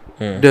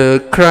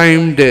 the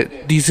crime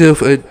that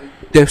deserve a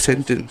death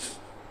sentence?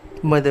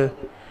 Murder,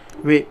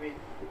 rape.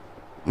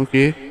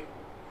 Okay,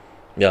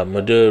 Yeah,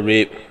 murder,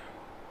 rape.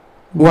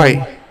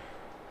 why?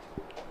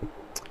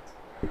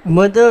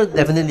 Murder,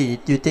 definitely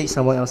you take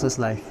someone else's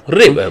life.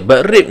 Rape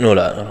but rape no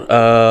lah.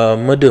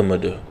 Murder.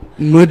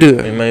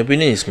 Murder. In my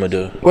opinion, is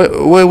murder.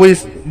 Why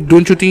is,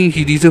 don't you think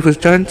he deserve a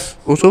chance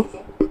also?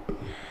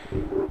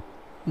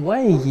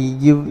 Why he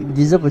give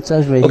deserve a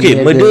chance when Okay,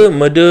 he have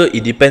murder.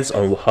 It depends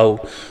on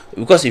how,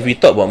 because if we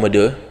talk about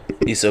murder,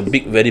 it's a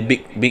very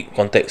big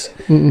context.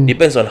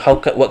 Depends on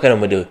what kind of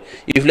murder.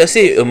 If let's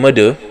say a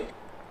murder,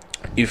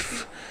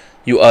 if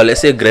you are,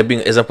 let's say,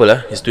 grabbing, example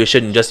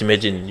situation, just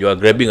imagine you are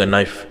grabbing a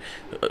knife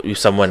with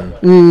someone,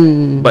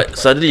 but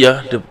suddenly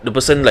the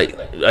person, like,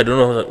 I don't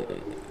know,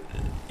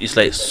 it's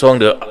like swung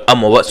the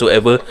arm or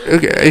whatsoever.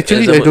 Okay,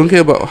 actually I don't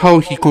care about how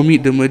he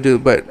commit the murder,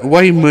 but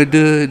why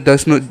murder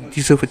does not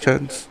deserve a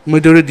chance?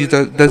 Murderer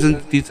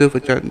doesn't deserve a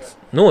chance.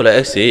 No, like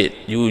I said,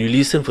 you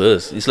listen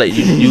first. It's like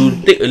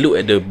you take a look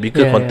at the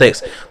bigger Yeah,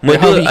 context. Like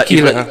how Murder, he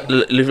kill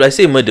if I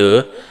say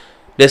murder,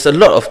 there's a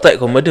lot of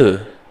type of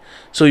murder.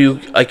 So you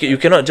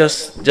cannot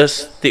just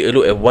take a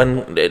look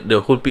at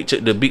the whole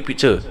picture, the big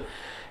picture.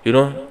 You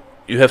know,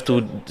 you have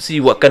to see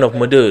what kind of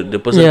murder the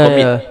person commit.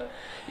 Yeah.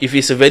 If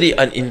it's a very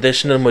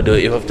unintentional murder,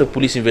 if after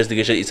police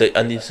investigation it's an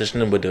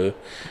unintentional murder,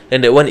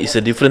 then that one is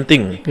a different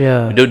thing.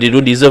 Yeah. They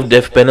don't deserve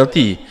death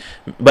penalty.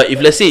 But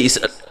if let's say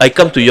I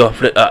come to your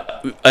flat,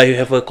 I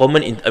have a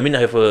I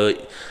have a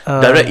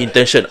direct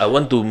intention. I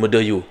want to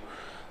murder you.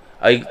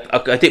 I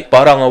take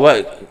parang or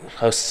what,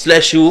 I'll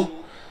slash you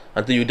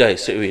until you die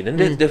straight away. Then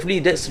that's death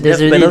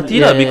really- penalty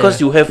lah, yeah, because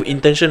you have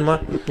intention mah.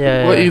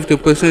 Yeah. What if the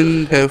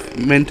person have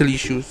mental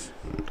issues?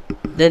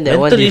 then that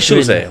Mental one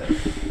issues different.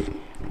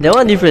 That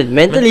one different.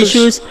 Mental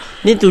issues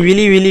need to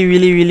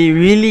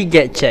really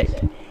get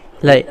checked.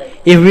 Like,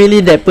 if really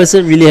that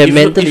person really have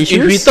mental issues.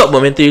 If we talk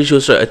about mental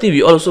issues, right, I think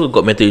we also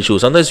got mental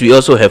issues. Sometimes we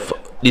also have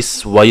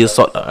this wire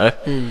sort,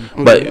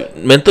 But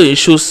mental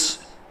issues,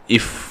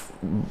 if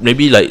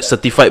maybe like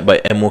certified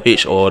by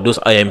MOH or those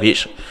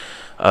IMH,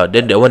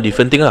 then that one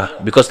different thing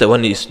because that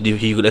one is,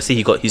 let's say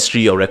he got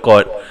history or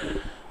record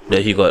that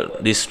he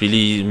got this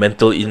really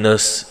mental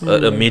illness,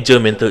 a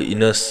major mental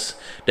illness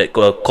that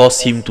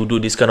caused him to do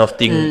this kind of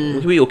thing.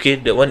 Okay,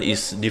 that one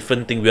is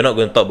different thing. We're not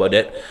going to talk about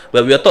that.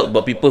 But we are talking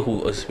about people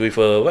who with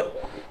a what?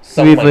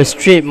 With a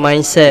straight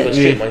mindset. With a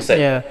straight mindset.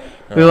 Yeah.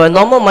 With a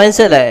normal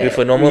mindset, like With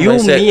a normal you,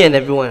 mindset. me, and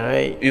everyone,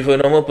 right? With a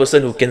normal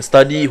person who can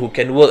study, who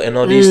can work and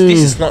all this.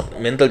 This is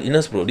not mental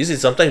illness, bro. This is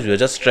sometimes you are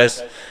just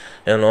stressed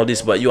and all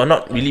this, but you are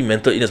not really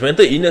mental illness.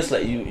 Mental illness,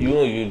 like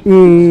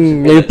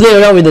You play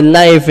around with the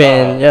knife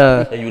and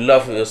and you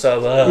laugh at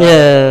yourself.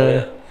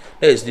 Yeah.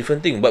 That is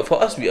different thing. But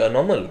for us, we are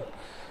normal.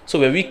 So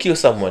when we kill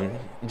someone,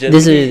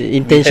 This generally,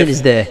 intention we have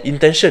is there.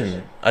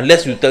 Intention,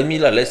 unless you tell me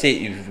lah. Let's say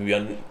if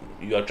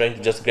you are trying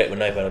to just grab a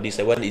knife and all this,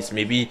 that one is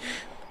maybe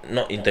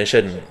not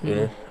intention, you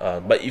know.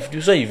 But if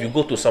you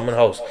go to someone's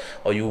house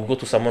or you go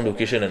to someone's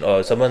location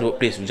or someone's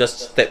workplace, you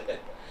just step.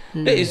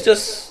 That is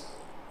just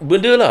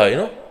murder lah, you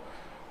know.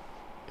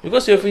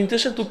 Because you have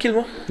intention to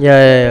kill,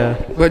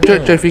 Yeah. But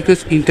drug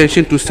traffickers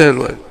intention to sell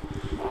what?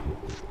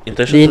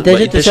 The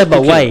intention to sell,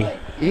 but why?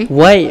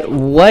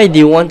 Why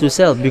they want to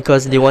sell?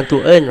 Because they want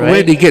to earn, right?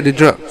 Where they get the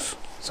drugs?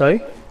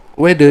 Sorry?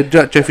 Where the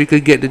drug trafficker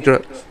get the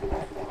drugs?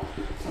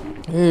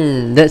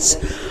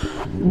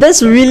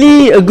 That's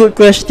really a good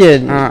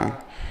question.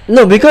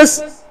 No, because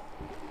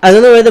I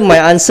don't know whether my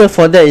answer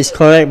for that is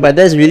correct, but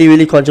that's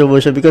really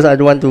controversial because I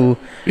don't want to.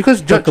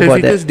 Because drug Talk about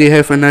traffickers, they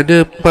have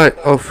another part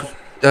of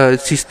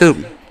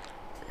system.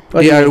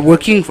 What They do you are mean?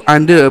 working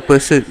under a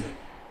person.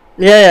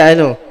 Yeah, I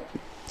know.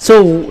 So,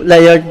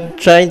 like, you're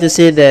trying to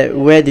say that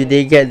where do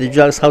they get the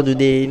drugs? How do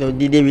they,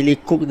 did they really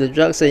cook the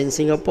drugs in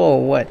Singapore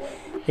or what?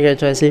 You are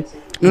trying to say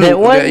that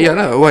one? Yeah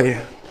lah.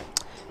 Why?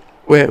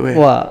 Where?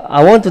 Wow,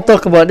 I want to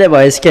talk about that,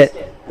 but I'm scared.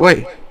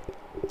 Why?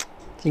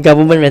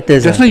 Government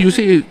matters. Just now you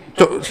say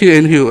talk here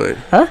and here. What?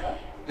 Huh?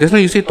 Just now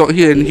you say talk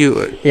here and here.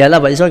 What? Yeah lah,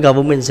 but it's not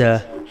government,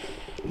 sir.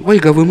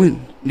 Why government?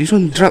 This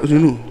one drugs, you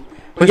know.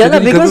 Why Yeah lah,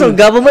 suddenly because of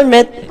government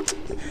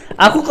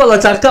Aku kalau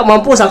cakap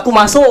mampus aku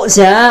masuk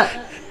sia.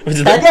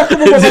 Tadi aku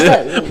berbual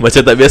pasal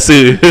macam tak biasa.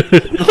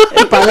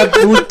 kepala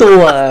butuh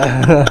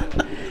ah.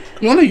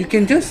 No, you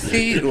can just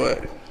say it.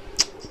 What?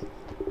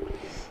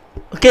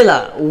 Okay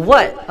lah,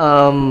 what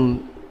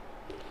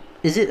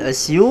is it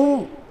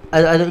assume?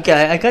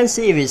 I can't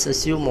say if it's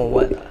assume or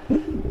what lah.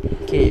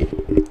 Okay.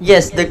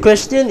 Yes, the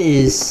question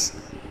is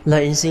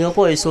like in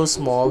Singapore it's so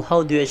small,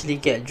 how do you actually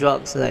get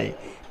drugs? Like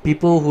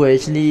people who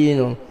actually,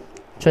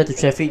 try to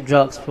traffic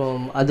drugs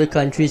from other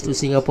countries to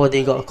Singapore,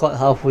 they got caught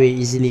halfway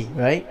easily,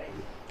 right?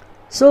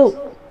 So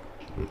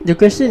the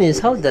question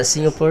is, how does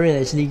Singaporean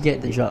actually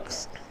get the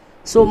drugs?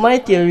 So my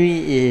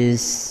theory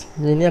is,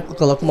 ni aku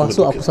kalau aku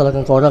masuk aku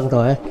salahkan korang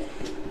tau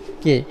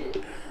Okay,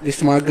 They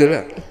smuggle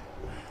lah.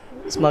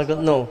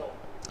 smuggle, no.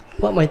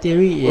 What my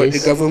theory What,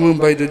 the is, government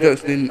buy the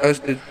drugs, then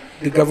us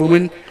the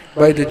government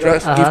buy the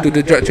drugs, give to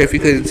the drug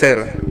trafficker and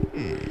sell.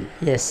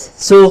 yes.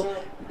 So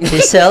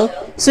they sell.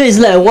 So it's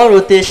like one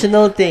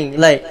rotational thing.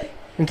 Like,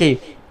 okay,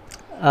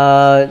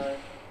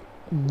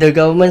 the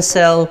government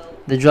sell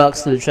the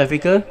drugs to the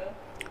trafficker.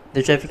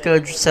 The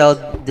trafficker sell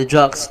the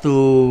drugs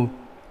to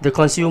the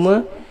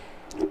consumer.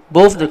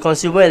 Both the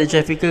consumer and the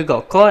trafficker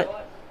got caught.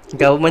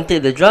 Government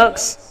take the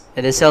drugs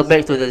and then sell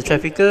back to the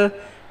trafficker.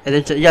 And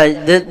then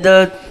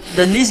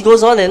the list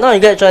goes on and on.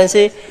 You get what I'm trying to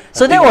say?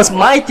 So that was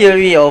my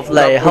theory of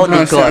like how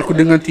they got. Aku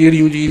dengar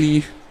theory macam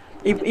ni.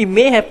 It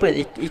may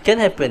happen. It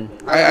can happen.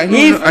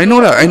 I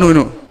know lah.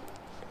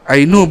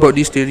 I know about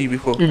this theory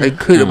before. I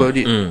heard about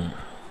it.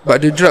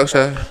 But the drugs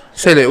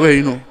sell at where,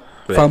 you know?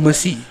 Where?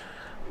 Pharmacy.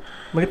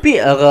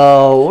 Merepek lah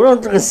kau.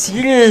 Orang tengah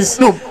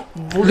serious. No,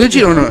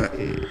 legit or not?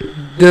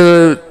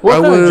 What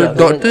kind of Our drug?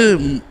 doctor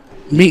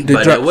make the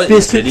But drugs. that one is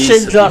Prescription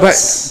really drugs. But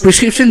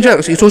prescription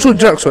drugs, it's also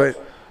drugs, right?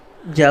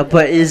 Yeah,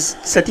 but it's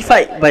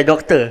certified by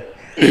doctor.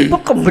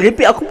 Apa kau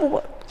merepek aku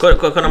pun.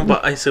 Kau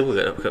nampak ais apa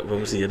kat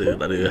farmasi ada?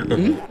 Tak ada kan?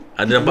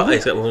 Ada nampak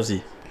ais kat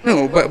farmasi?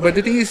 No, but the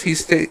thing is,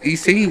 he's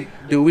saying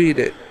the way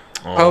that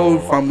how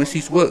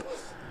pharmacies work.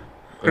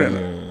 Correct.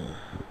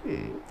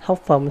 How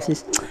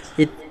pharmacists?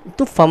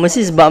 Itu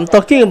pharmacists, but I'm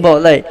talking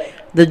about like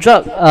the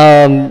drug.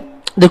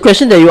 The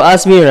question that you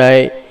asked me,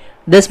 right?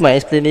 That's my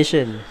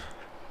explanation.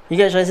 You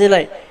get what I'm saying?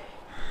 Like,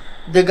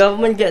 the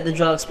government get the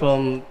drugs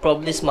from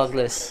probably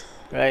smugglers,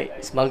 right?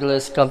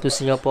 Smugglers come to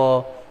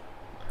Singapore.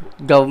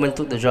 Government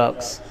took the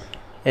drugs,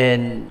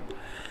 and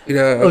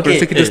Yeah, aku Okay.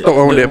 rasa kita stop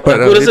on that part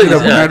lah. Aku rasa Dia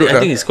dah mengarut I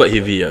lah. think it's quite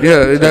heavy lah.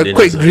 Yeah, dah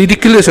quite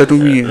ridiculous lah to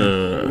me.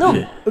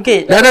 no,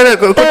 okay. Dah,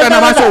 kau tak nak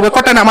masuk,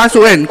 kau tak nak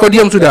masuk kan? Kau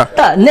diam sudah.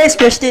 Tak, next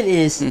question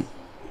is,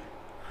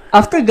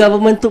 after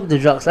government took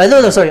the drugs,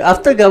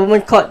 after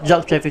government caught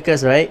drug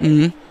traffickers, right?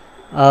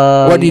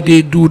 What did they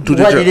do to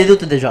the What did drugs? they do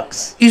to the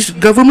drugs? It's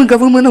government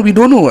lah, we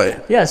don't know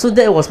what. Yeah, so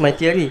that was my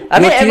theory.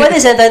 I mean, Your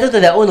everybody is entitled to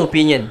their own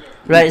opinion,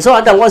 right? So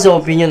Adam, what's your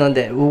opinion on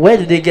that? Where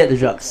do they get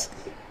the drugs?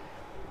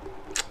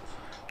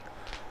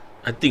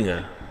 I think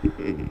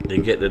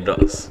they get the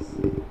drugs.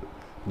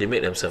 They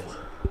make themselves.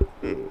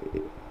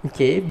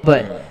 Okay,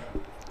 but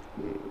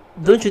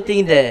don't you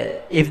think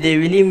that if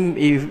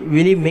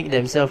really make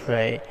themselves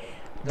right,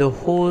 the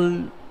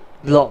whole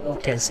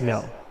block can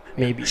smell?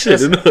 Maybe.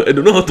 I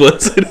don't know how to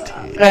answer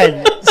that. Right.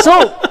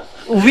 So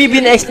we've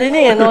been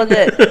explaining and all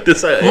that.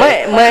 That's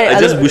why I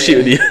just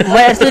bullshit already.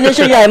 My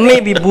explanation, yeah, it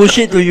may be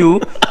bullshit to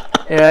you,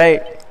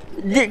 right?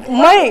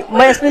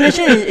 My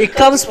explanation is, it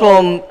comes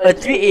from a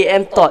 3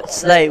 a.m.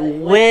 thoughts, like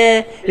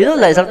where you know,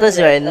 like sometimes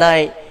you're at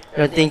night,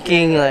 you're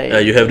thinking like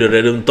You have the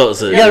random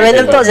thoughts.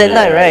 random thoughts at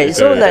night, right?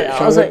 So like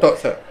I was Shower like,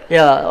 thoughts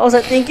I was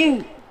like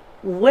thinking,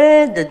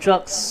 where the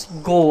drugs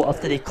go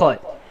after they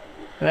caught,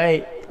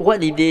 right?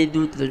 What did they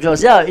do to the drugs?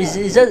 Yeah,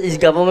 it's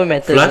government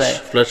matters, right?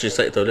 Flush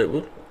inside toilet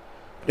pun.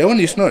 That one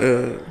is not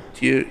a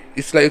theory.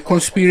 It's like a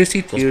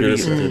conspiracy theory.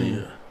 Conspiracy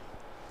theory.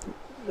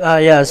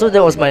 Yeah, so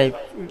that was my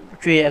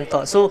 3 a.m.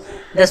 thought. So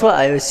that's what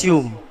I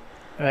assume,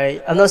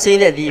 right? I'm not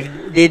saying that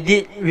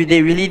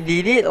they really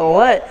did it or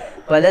what,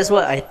 but that's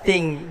what I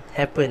think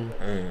happened.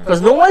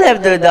 Because no one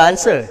have the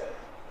answer.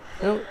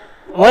 You know,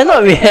 why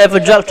not we have a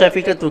drug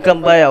trafficker to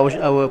come by our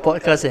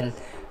podcast and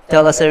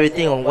tell us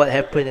everything on what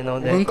happened and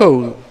all that?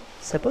 Kau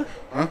Siapa?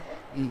 Huh?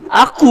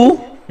 Aku?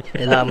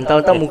 Yalah,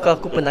 mentang-mentang muka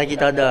aku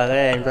penagih tada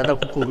kan. Mentang-mentang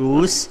aku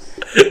kurus.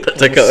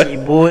 Tak cakap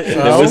Sibut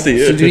Never kau.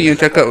 say sendiri yang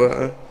cakap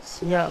lah.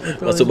 Siap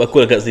betul. Masuk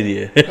bakul kat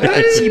sini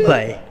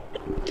Cibai.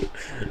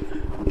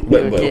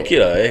 But Okay. okay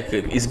lah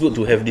It's good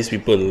to have these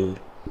people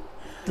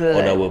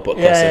on our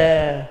podcast.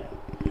 Yeah.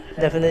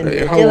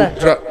 Definitely. Like Okay how lah.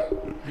 drug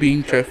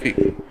being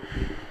trafficked.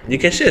 You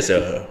can share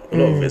a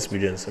lot of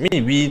experience. I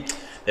mean we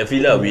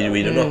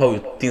don't know how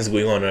things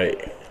going on,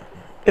 right?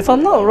 If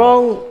I'm not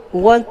wrong,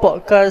 one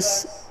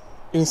podcast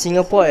in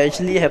Singapore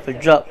actually have a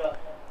drug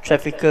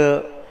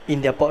trafficker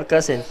in their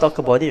podcast and talk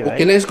about it, right?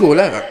 Okay, let's go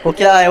lah.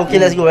 Okay,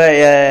 let's go, right?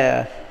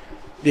 Yeah.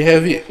 They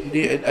have it.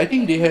 I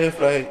think they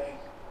have like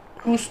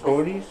 2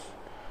 stories.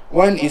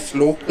 One is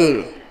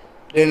local.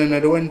 Then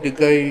another one, the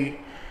guy,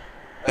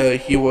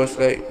 he was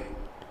like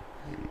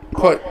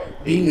caught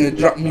being a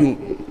drug mule.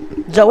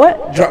 Drug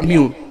what? Drug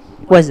mule.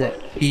 What's that?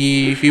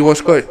 He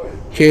was caught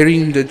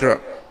carrying the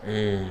drug.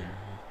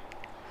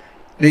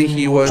 Then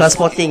he was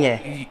Transporting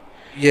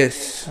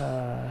yes.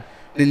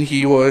 Then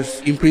he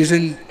was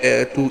imprisoned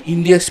to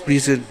India's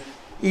prison.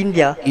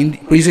 India.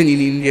 Prison in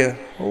India.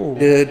 Oh.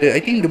 The I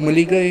think the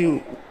Malay guy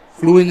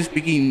fluent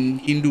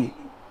speaking Hindu.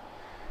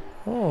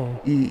 Oh.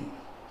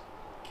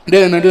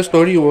 Then another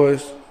story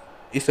was,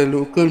 it's a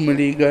local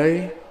Malay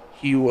guy.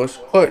 He was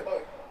caught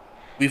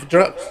with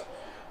drugs,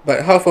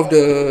 but half of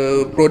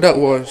the product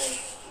was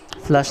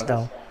Flush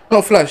down.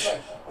 not flush,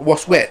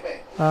 was wet.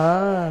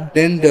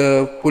 Then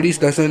the police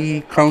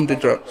doesn't count the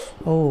drugs.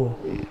 Oh.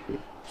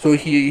 So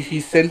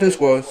his sentence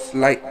was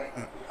light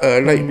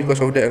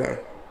because of that lah.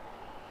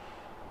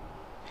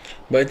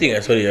 But I think,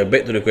 sorry,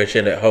 back to the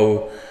question that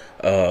how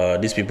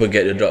these people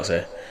get the drugs.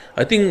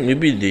 I think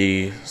maybe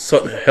they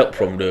sought help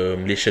from the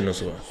Malaysian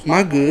also.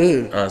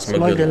 Smuggle.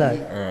 Smuggle lah.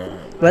 Uh,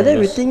 But then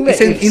we think back,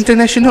 It's an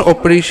international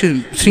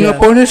operation.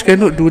 Singaporeans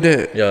cannot do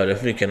that. yeah,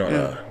 definitely cannot.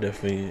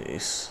 Definitely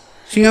is.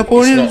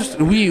 Singaporeans,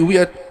 we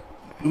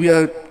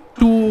are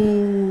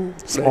too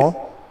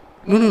small.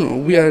 No.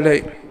 We are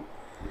like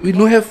we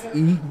don't have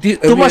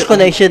Too much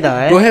connection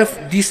Don't have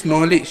this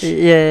knowledge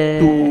Yeah.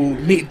 to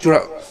make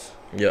drugs.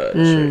 Yeah,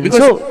 that's right.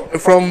 Because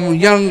from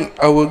young,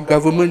 our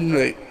government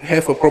like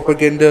have a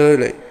propaganda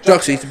like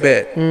drugs is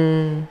bad.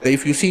 Like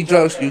if you see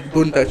drugs, you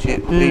don't touch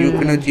it. Then you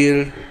kena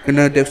jail,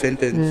 kena death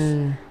sentence.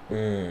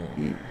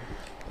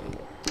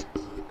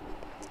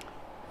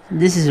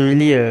 This is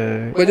really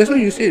a. But that's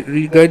what you said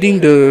regarding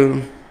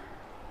the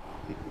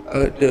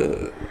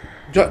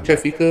drug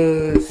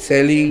trafficker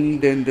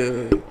selling, then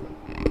the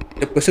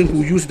person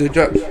who used the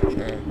drugs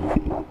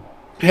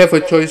have a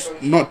choice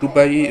not to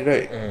buy it,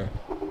 right?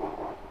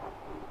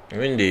 I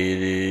mean,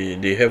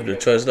 they have the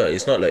choice lah.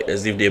 It's not like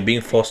as if they're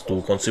being forced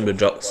to consume the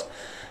drugs.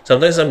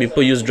 Sometimes some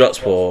people use drugs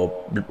for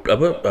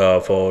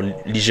for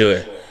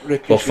leisure,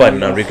 for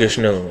fun,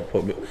 recreational.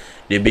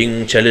 They're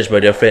being challenged by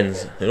their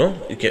friends. You know,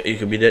 it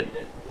could be that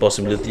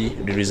possibility,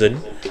 the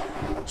reason.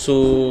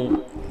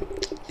 So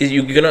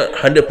you cannot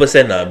 100%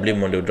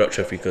 blame on the drug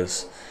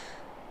traffickers.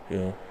 You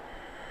know.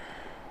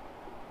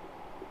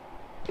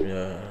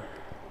 Yeah.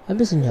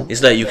 Habis senyap. It's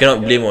like you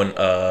cannot blame on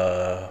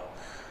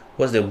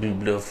what's the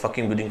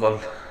fucking building called?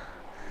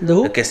 The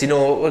who? The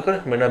casino, what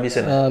called it? Marina Bay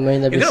Sands.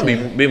 Marina You Bay cannot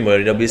Sands. blame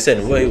Marina Bay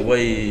Sands. Why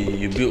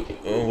you build?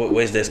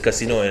 Why is there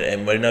casino at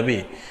Marina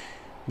Bay?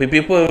 But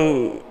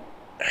people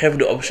have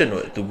the option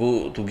to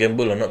go to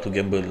gamble or not to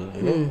gamble.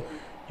 You know,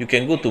 you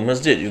can go to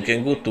masjid, you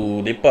can go to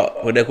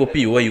lepak, kedai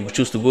kopi. Why you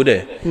choose to go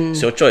there?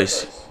 It's your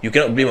choice. You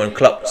cannot blame on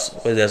clubs.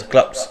 Why there's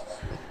clubs?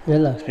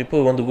 Yalah.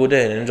 People want to go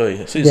there and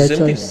enjoy. So it's Their the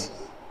same choice. thing.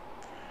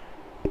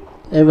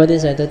 Everybody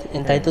is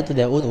entitled to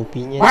their own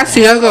opinion.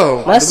 Masih lah kau.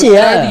 Masih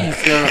lah. Tadi,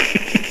 siap.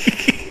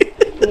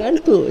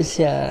 Ngantuk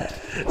siap.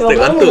 Tak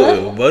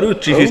ngantuk. Baru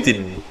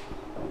 3:15.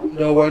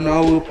 Dah 1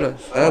 hour plus.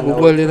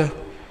 Berbual je lah.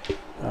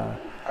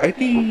 I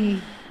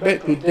think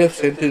back to death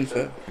sentence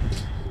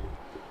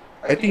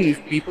I think if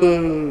people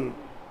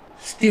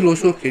still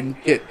also can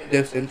get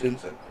death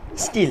sentence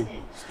Still.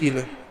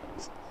 Still lah.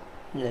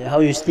 Like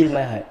how you steal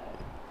my heart.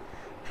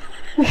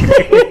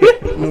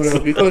 No lah,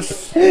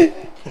 because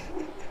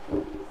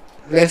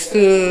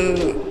lesser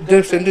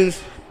death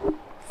sentence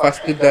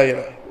faster die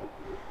lah.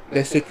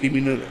 Lesser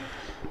criminal lah.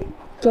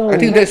 I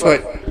think that's what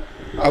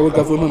our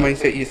government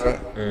mindset is lah.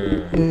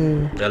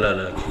 Dah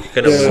lah.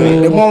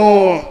 The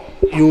more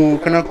you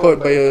kena caught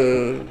by a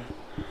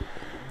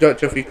drug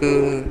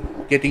trafficker,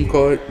 getting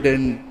caught,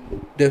 then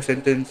death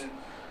sentence.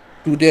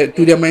 To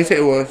their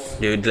mindset was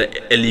They would like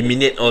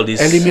eliminate all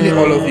this. eliminate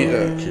all of it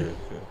lah. Okay.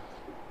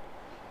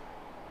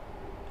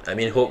 I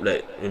mean, hope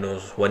that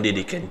one day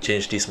they can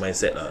change this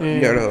mindset lah.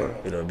 Yeah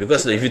lah.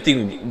 Because if you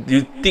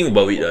think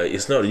about it,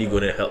 it's not really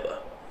gonna help.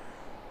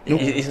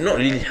 It's not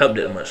really help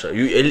that much.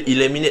 You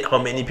eliminate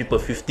how many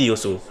people? 50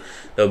 also.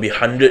 There will be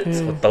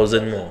hundreds or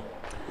thousand more.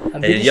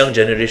 And the young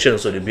generation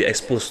also, they'll be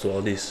exposed to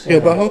all this.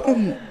 Yeah, but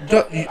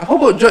how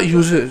about drug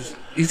users?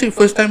 Is it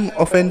first time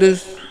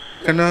offenders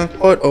kena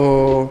caught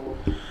or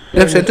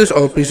death sentence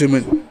or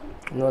imprisonment?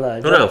 No lah.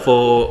 No, for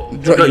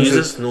Drug drug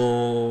users. users, no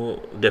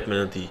death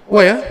penalty.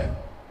 Why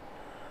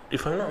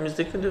If I'm not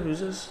mistaken, drug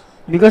users.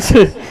 Because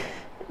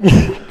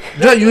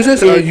Drug users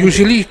are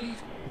usually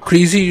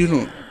crazy,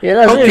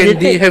 yeah, How so if can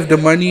they have the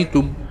money to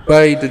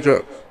buy the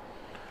drugs?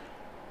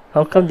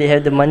 How come they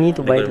have the money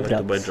to buy the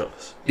To buy drugs?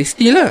 drugs. They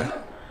steal lah.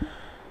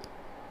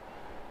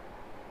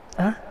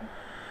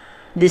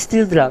 They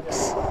steal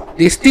drugs.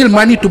 They steal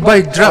money to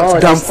buy drugs, they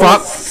dumb steal-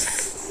 fuck.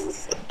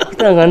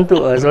 Kita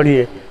ngantuk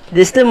sorry.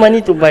 They steal money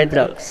to buy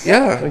drugs.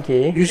 Yeah.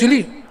 Okay.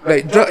 Usually,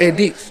 like drug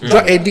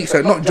addicts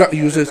are not drug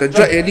users.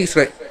 Drug addicts,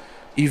 like,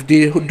 if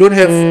they don't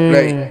have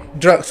like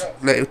drugs,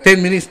 like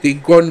 10 minutes, they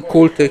gone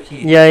cold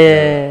turkey.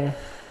 Yeah.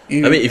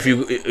 I mean, if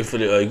you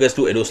guys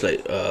look at those like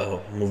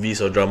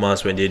movies or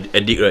dramas when they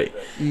addict, right?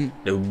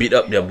 They will beat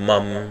up their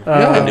mum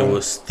and they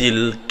will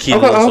still kill.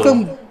 How also. come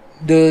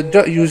the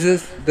drug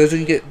users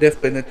doesn't get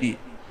death penalty,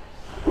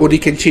 or they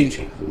can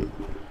change?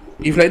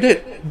 If like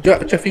that,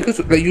 drug traffickers,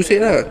 like you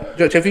said lah,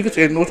 drug traffickers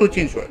can also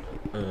change what?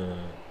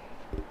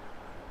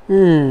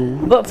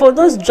 But for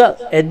those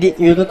drug addicts,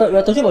 we're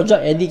talking about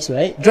drug addicts,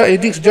 right? Drug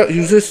addicts, drug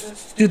users,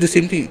 still the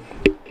same thing.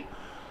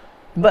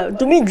 But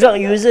to me, drug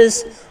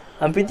users,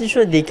 I'm pretty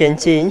sure they can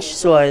change.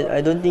 So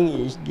I don't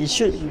think it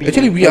should be.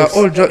 Actually, we are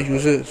all drug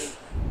users.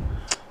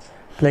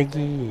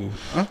 Lagi.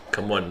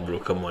 Come on, bro.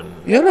 Come on.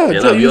 Yeah lah,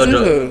 Yeah drug lah, we all users.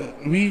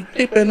 drug. We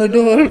take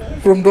Panadol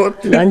from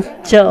doctor.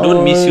 Lancar.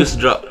 Don't misuse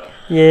drug.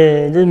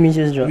 Yeah, don't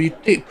misuse drug. We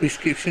take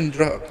prescription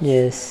drugs.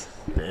 Yes.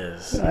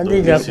 Yes. Ada Don't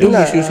je misuse. aku Don't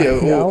nak. misuse it.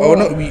 Ya Or Allah.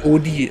 not we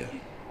OD.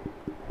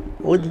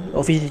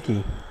 Office duty.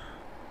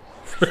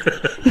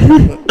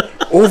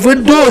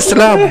 Overdose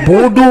lah,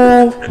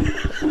 bodoh.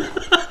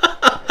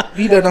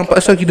 Ni dah nampak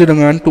asal kita dah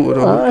ngantuk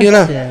tau. Okay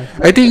lah,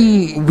 I think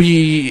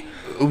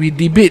we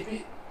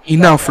debate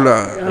enough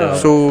lah.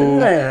 So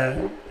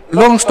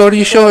long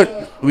story short,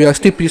 we are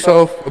still pissed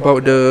off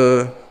about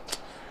the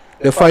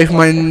 5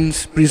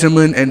 months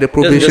imprisonment and the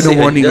probational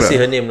warning Just lah. say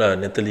her name lah,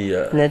 Natalie.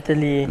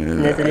 Natalie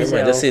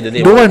Just say the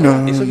name. Don't want lah,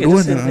 It's okay, don't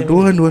just say want the lah, name.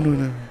 don't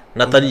want.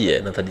 Natalie.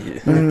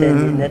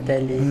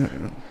 Natalie.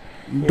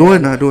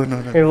 Don't want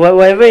lah.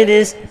 Whatever it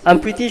is,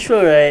 I'm pretty sure,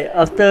 right,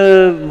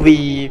 after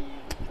we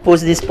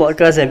post this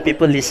podcast and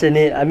people listen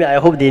it, I mean, I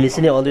hope they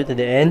listen it all the way to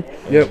the end.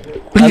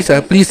 Yep.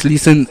 Please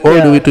listen all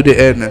the way to the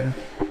end.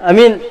 I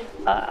mean,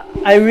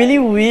 I really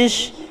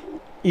wish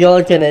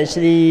y'all can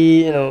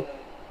actually,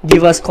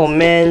 give us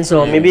comments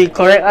or maybe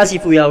correct us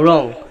if we are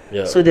wrong.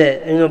 Yeah. So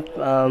that,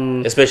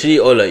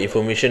 Especially all like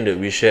information that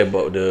we share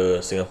about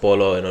the Singapore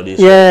law and all this.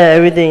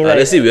 everything.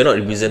 Let's say we're not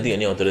representing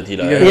any authority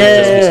lah. Yeah. It's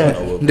just based on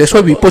our. That's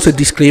why we post a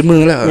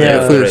disclaimer lah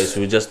Yeah. at Right, first.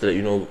 so we just let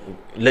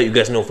you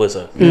guys know first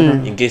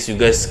in case you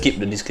guys skip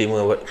the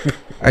disclaimer or what.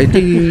 I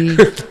think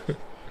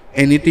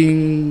anything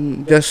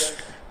just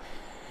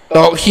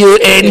talk here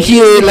and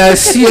here lah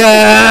sia.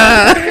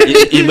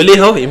 in Malay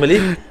how? In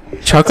Malay?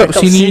 Cakap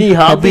sini,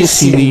 habis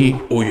sini.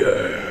 Oh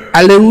yeah.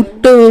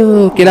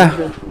 Aluto. Okay lah.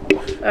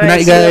 Alright,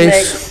 Night see you guys.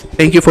 next.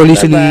 Thank you for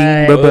listening.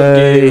 Bye-bye. Bye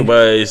bye. Okay,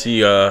 bye.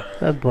 See ya.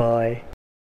 Bye bye.